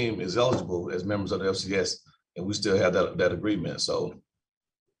other team is eligible as members of the FCS, and we still have that agreement. So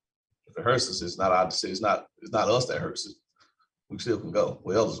if it hurts us, it's not our decision. It's not us that hurts it. We still can go.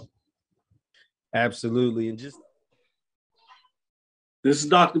 We're eligible. Absolutely. And just this is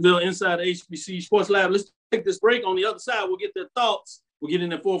Dr. Bill inside HBC Sports Lab. Let's take this break. On the other side, we'll get their thoughts. We'll get in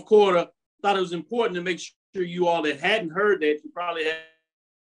the 4th quarter. Thought it was important to make sure you all that hadn't heard that, you probably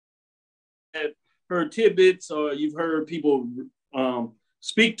had heard tidbits or you've heard people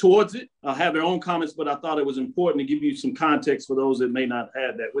speak towards it, have their own comments, but I thought it was important to give you some context for those that may not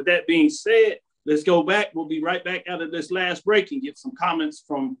have that. With that being said, let's go back. We'll be right back out of this last break and get some comments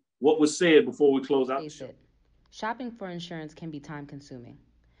from what was said before we close out the show. Shopping for insurance can be time-consuming.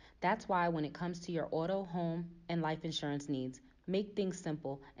 That's why when it comes to your auto, home, and life insurance needs, make things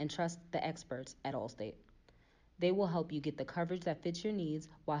simple and trust the experts at Allstate. They will help you get the coverage that fits your needs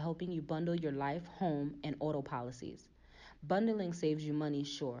while helping you bundle your life, home, and auto policies. Bundling saves you money,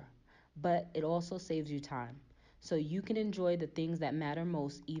 sure, but it also saves you time, so you can enjoy the things that matter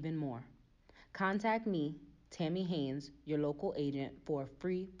most even more. Contact me, Tammy Haynes, your local agent, for a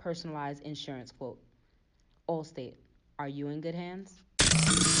free personalized insurance quote. Allstate, are you in good hands?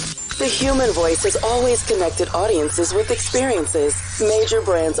 The human voice has always connected audiences with experiences. Major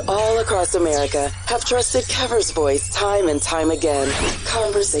brands all across America have trusted Kever's voice time and time again.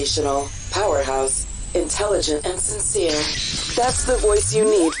 Conversational, powerhouse, intelligent, and sincere. That's the voice you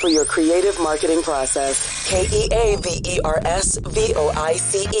need for your creative marketing process.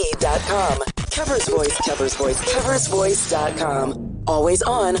 KeaversVoice.com. Kever's Voice, Kever's Voice, KeversVoice.com. Always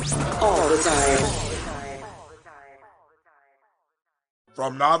on, all the time.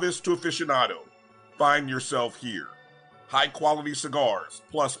 From novice to aficionado, find yourself here. High-quality cigars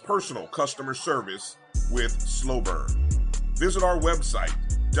plus personal customer service with Slow Burn. Visit our website,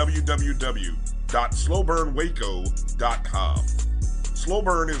 www.slowburnwaco.com. Slow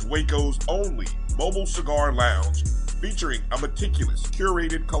Burn is Waco's only mobile cigar lounge featuring a meticulous,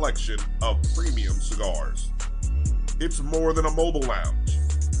 curated collection of premium cigars. It's more than a mobile lounge.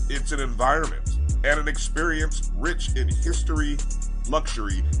 It's an environment and an experience rich in history,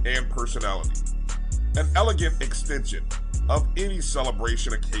 luxury, and personality. An elegant extension of any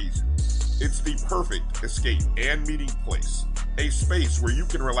celebration occasion. It's the perfect escape and meeting place, a space where you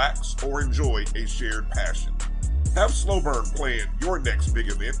can relax or enjoy a shared passion. Have Slow Burn plan your next big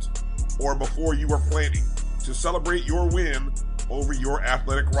event, or before you are planning to celebrate your win over your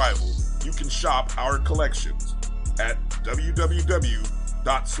athletic rival, you can shop our collections at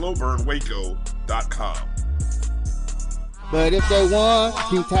www.slowburnwaco.com. But if they want,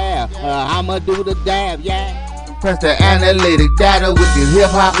 keep tab. I'ma do the dab, yeah. Press the analytic data with the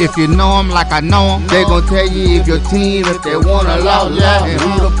hip hop. If you know them like I know them, they gon' tell you if your team, if they want a lot, and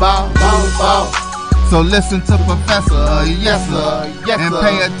who the ball. So listen to Professor, yes sir, and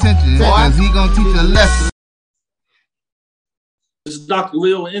pay attention, cause he gon' teach a lesson. This is Dr.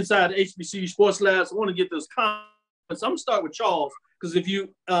 Will inside the HBCU Sports Labs. I want to get those comments. I'm gonna start with Charles, because if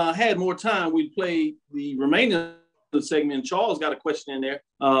you had more time, we'd play the remaining the segment. Charles got a question in there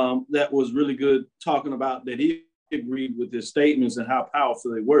that was really good, talking about that he agreed with his statements and how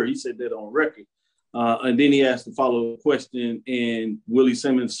powerful they were. He said that on record. And then he asked the follow-up question, and Willie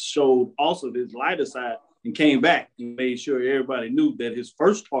Simmons showed also his lighter side and came back and made sure everybody knew that his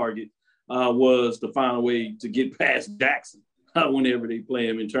first target was to find a way to get past Jackson whenever they play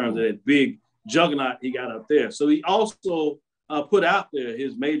him, in terms of that big juggernaut he got up there. So he also put out there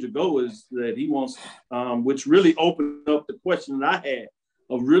his major goal is that he wants, which really opened up the question that I had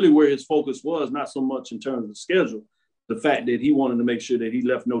of really where his focus was, not so much in terms of schedule, the fact that he wanted to make sure that he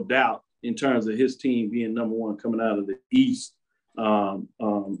left no doubt in terms of his team being number one coming out of the East.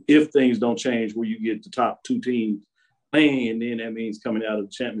 If things don't change where you get the top two teams playing, and then that means coming out of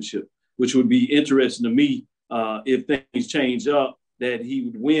the championship, which would be interesting to me if things change up, that he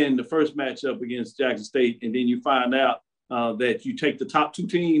would win the first matchup against Jackson State, and then you find out that you take the top two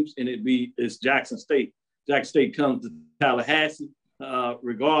teams and it's Jackson State. Jackson State comes to Tallahassee,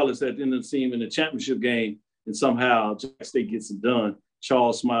 regardless at the end of the season in the championship game, and somehow Jackson State gets it done.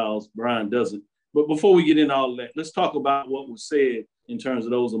 Charles smiles, Brian doesn't. But before we get into all of that, let's talk about what was said in terms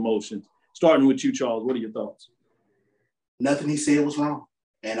of those emotions. Starting with you, Charles, what are your thoughts? Nothing he said was wrong.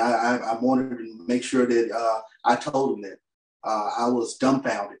 And I wanted to make sure that I told him that. I was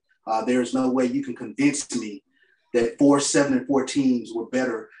dumbfounded. There's no way you can convince me that 4 7-4 teams were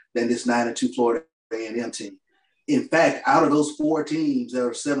better than this 9-2 Florida A&M team. In fact, out of those 4 teams that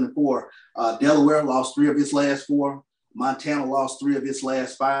are 7-4, Delaware lost 3 of its last 4. Montana lost 3 of its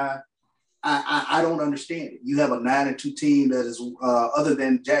last 5. I don't understand it. You have a 9-2 team that is, other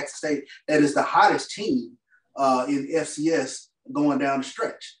than Jackson State, that is the hottest team in FCS going down the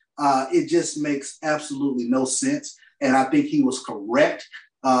stretch. It just makes absolutely no sense. And I think he was correct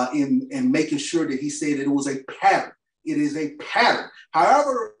in making sure that he said that it was a pattern. It is a pattern.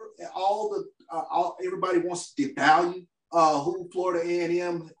 However, everybody wants to devalue who Florida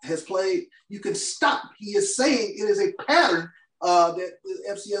A&M has played. You can stop. He is saying it is a pattern that the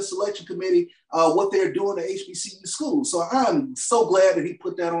FCS selection committee, what they're doing to HBCU schools. So I'm so glad that he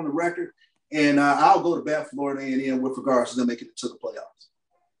put that on the record. And I'll go to bat for Florida A&M with regards to them making it to the playoffs.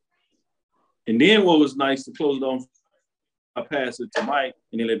 And then what was nice to close it on, I pass it to Mike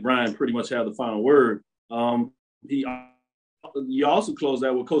and then let Brian pretty much have the final word. He also closed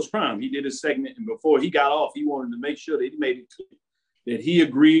out with Coach Prime. He did his segment, and before he got off, he wanted to make sure that he made it clear that he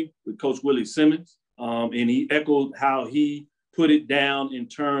agreed with Coach Willie Simmons, and he echoed how he put it down in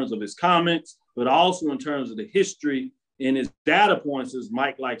terms of his comments, but also in terms of the history and his data points, as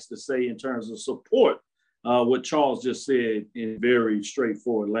Mike likes to say, in terms of support. What Charles just said in very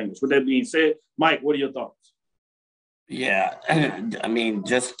straightforward language. With that being said, Mike, what are your thoughts? Yeah, I mean,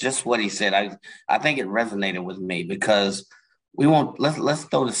 just what he said. I think it resonated with me because we won't. Let's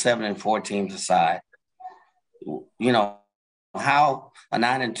throw the 7-4 teams aside. You know how a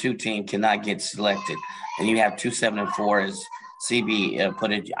 9-2 team cannot get selected, and you have 2 7-4 as CB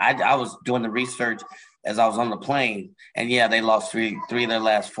put it. I was doing the research as I was on the plane, and yeah, they lost three of their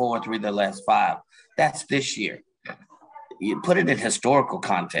last 4, 3 of their last 5. That's this year. You put it in historical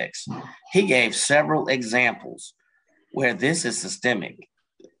context. He gave several examples where this is systemic,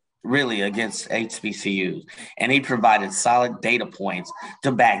 really, against HBCUs. And he provided solid data points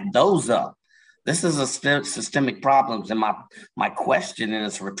to back those up. This is a systemic problem. And my question, and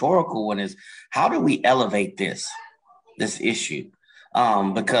it's a rhetorical one, is how do we elevate this issue?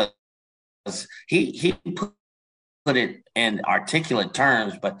 Because he put it in articulate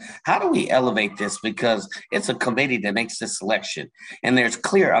terms, but how do we elevate this? Because it's a committee that makes this selection, and there's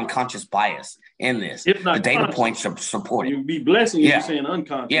clear unconscious bias in this. The data points are supported. You'd be blessing you saying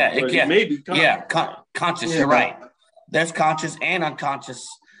unconscious. Yeah, it may be conscious. Yeah, conscious. You're right. There's conscious and unconscious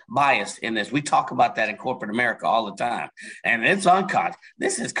bias in this. We talk about that in corporate America all the time, and it's unconscious.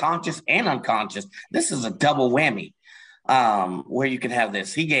 This is conscious and unconscious. This is a double whammy. Where you can have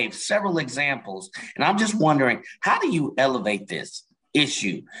this. He gave several examples, and I'm just wondering, how do you elevate this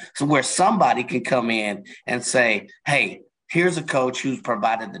issue so where somebody can come in and say, hey, here's a coach who's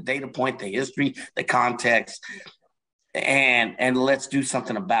provided the data point, the history, the context, and let's do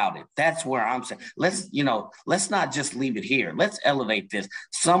something about it. That's where I'm saying, let's not just leave it here. Let's elevate this.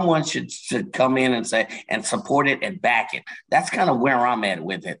 Someone should come in and say, and support it and back it. That's kind of where I'm at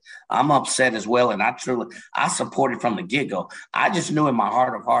with it. I'm upset as well. And I supported from the get-go. I just knew in my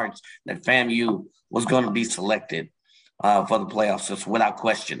heart of hearts that FAMU was going to be selected for the playoffs, just without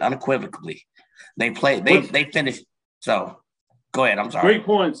question, unequivocally. They finished. So go ahead. I'm sorry. Great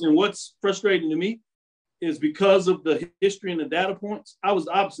points. And what's frustrating to me is because of the history and the data points, I was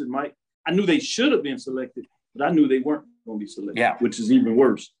the opposite, Mike. I knew they should have been selected, but I knew they weren't going to be selected, which is even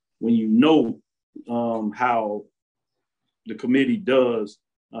worse when you know how the committee does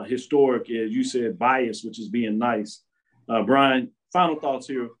historic, as you said, bias, which is being nice. Brian, final thoughts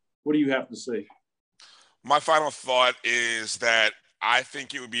here. What do you have to say? My final thought is that I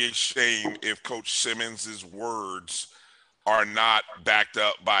think it would be a shame if Coach Simmons's words are not backed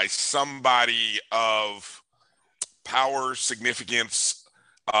up by somebody of power, significance,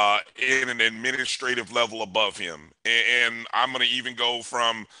 in an administrative level above him. And I'm going to even go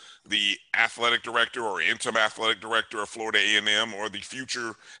from the athletic director or interim athletic director of Florida A&M, or the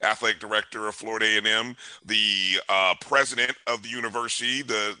future athletic director of Florida A&M, the president of the university,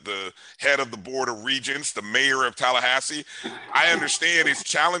 the head of the board of regents, the mayor of Tallahassee. I understand it's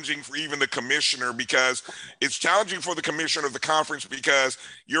challenging for even the commissioner, because it's challenging for the commissioner of the conference, because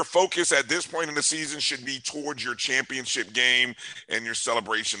your focus at this point in the season should be towards your championship game and your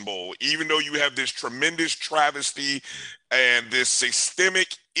Celebration Bowl, even though you have this tremendous travesty and this systemic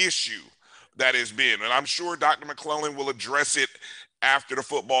issue that has been. And I'm sure Dr. McClellan will address it after the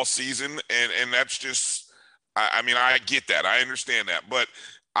football season. And that's just, I mean, I get that. I understand that. But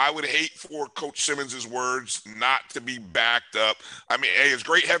I would hate for Coach Simmons's words not to be backed up. I mean, hey, it's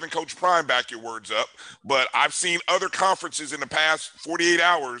great having Coach Prime back your words up, but I've seen other conferences in the past 48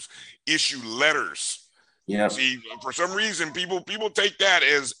 hours issue letters. Yeah. See, for some reason, people take that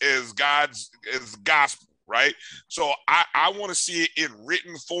as gospel. Right. So I want to see it in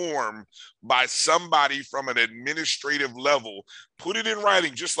written form by somebody from an administrative level, put it in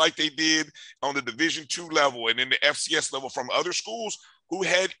writing, just like they did on the Division II level and in the FCS level from other schools who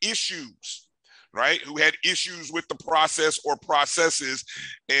had issues, right? Who had issues with the process or processes.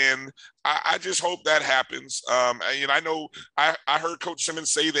 And I just hope that happens. And I know I heard Coach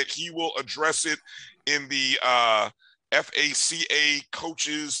Simmons say that he will address it in the FACA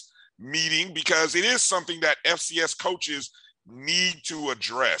coaches meeting, because it is something that FCS coaches need to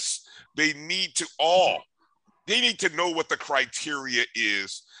address. They need to know what the criteria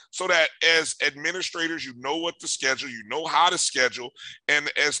is, so that as administrators, you know what to schedule, you know how to schedule, and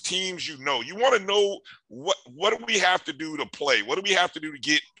as teams, you want to know what do we have to do to play? What do we have to do to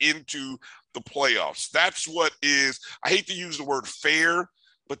get into the playoffs? That's what is, I hate to use the word fair,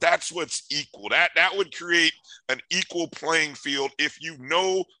 but that's what's equal. That would create an equal playing field if you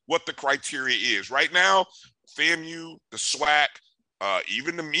know what the criteria is. Right now, FAMU, the SWAC,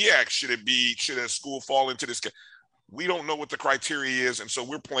 even the MEAC, should a school fall into this? We don't know what the criteria is, and so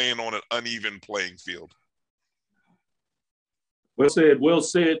we're playing on an uneven playing field. Well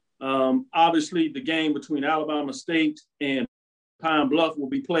said. Obviously, the game between Alabama State and Pine Bluff will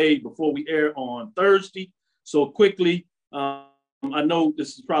be played before we air on Thursday. So quickly, I know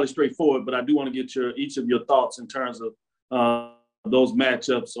this is probably straightforward, but I do want to get each of your thoughts in terms of those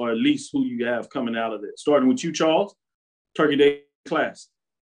matchups, or at least who you have coming out of it. Starting with you, Charles, Turkey Day Classic.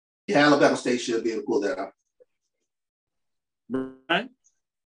 Yeah, Alabama State should be able to pull that out. Brian?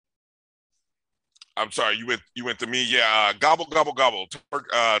 I'm sorry, you went to me. Yeah, gobble, gobble, gobble.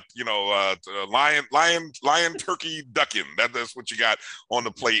 Lion, turkey, ducking. That's what you got on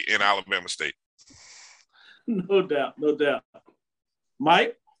the plate in Alabama State. No doubt, no doubt.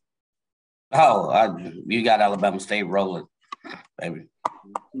 Mike? Oh, you got Alabama State rolling, baby.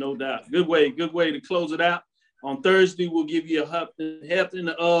 No doubt. Good way to close it out. On Thursday, we'll give you a Hampton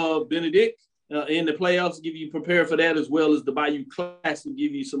Benedict in the playoffs, give you prepared for that, as well as the Bayou Classic,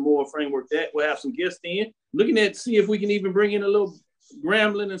 give you some more framework that. We'll have some guests in, looking at see if we can even bring in a little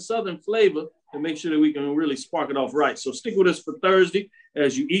Grambling and Southern flavor to make sure that we can really spark it off right. So stick with us for Thursday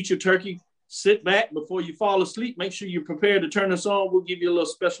as you eat your turkey. Sit back before you fall asleep. Make sure you're prepared to turn us on. We'll give you a little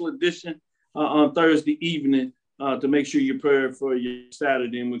special edition on Thursday evening to make sure you're prepared for your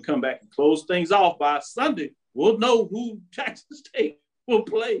Saturday. And we'll come back and close things off by Sunday. We'll know who Jackson State will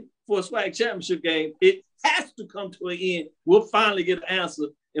play for a SWAC championship game. It has to come to an end. We'll finally get an answer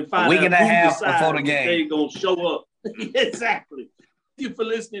and find out a week and a half who before the game. They're going to show up. Exactly. Thank you for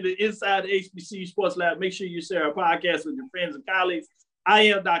listening to Inside the HBCU Sports Lab. Make sure you share our podcast with your friends and colleagues. I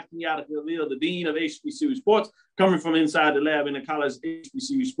am Dr. Kenyatta Cavill, the Dean of HBCU Sports, coming from inside the lab in the college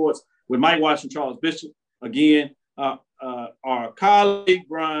HBCU Sports with Mike Washington, Charles Bishop. Again, our colleague,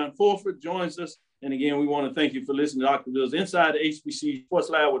 Brian Fulford, joins us. And again, we want to thank you for listening to Dr. Bill's Inside the HBCU Sports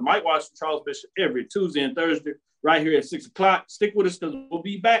Lab with Mike Washington, Charles Bishop every Tuesday and Thursday right here at 6 o'clock. Stick with us because we'll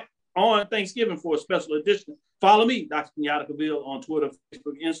be back on Thanksgiving for a special edition. Follow me, Dr. Kenyatta Cavill, on Twitter,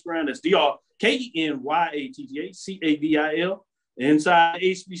 Facebook, Instagram. That's DrKenyattaCavil. Inside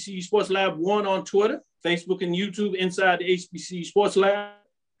the HBCU Sports Lab 1 on Twitter, Facebook, and YouTube. Inside the HBCU Sports Lab.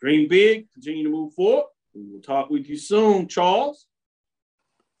 Dream big. Continue to move forward. We will talk with you soon, Charles.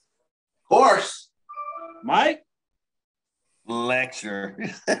 Of course. Mike? Lecture.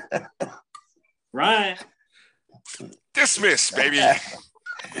 Ryan? Dismiss, baby. Yeah.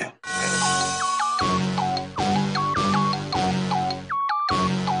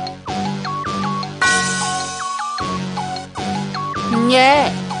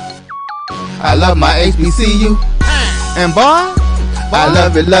 I love my HBCU. And boy, I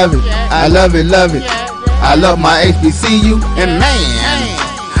love it, love it. I love it, love it. I love my HBCU. And man,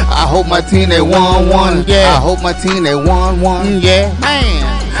 I hope my team they won one. Yeah. I hope my team they won one. Yeah.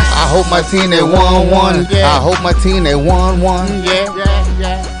 Man, I hope my team they won one. I hope my team they won one. Yeah.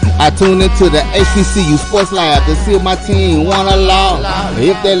 I tune into the HBCU Sports Lab to see if my team won or lost.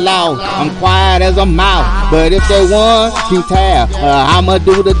 If they lost, I'm quiet as a mouse. But if they won, keep tab. I'ma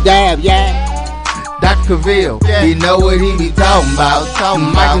do the dab, yeah. Dr. Cavill, he know what he be talking about.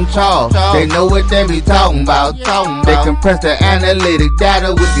 Mike and Charles, they know what they be talking about. They compress the analytic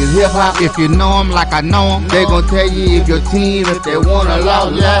data with the hip hop. If you know them like I know them, they gon' tell you if your team, if they won or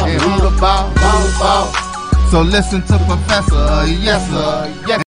lost, and who the ball. So listen to Professor, yes sir, yes.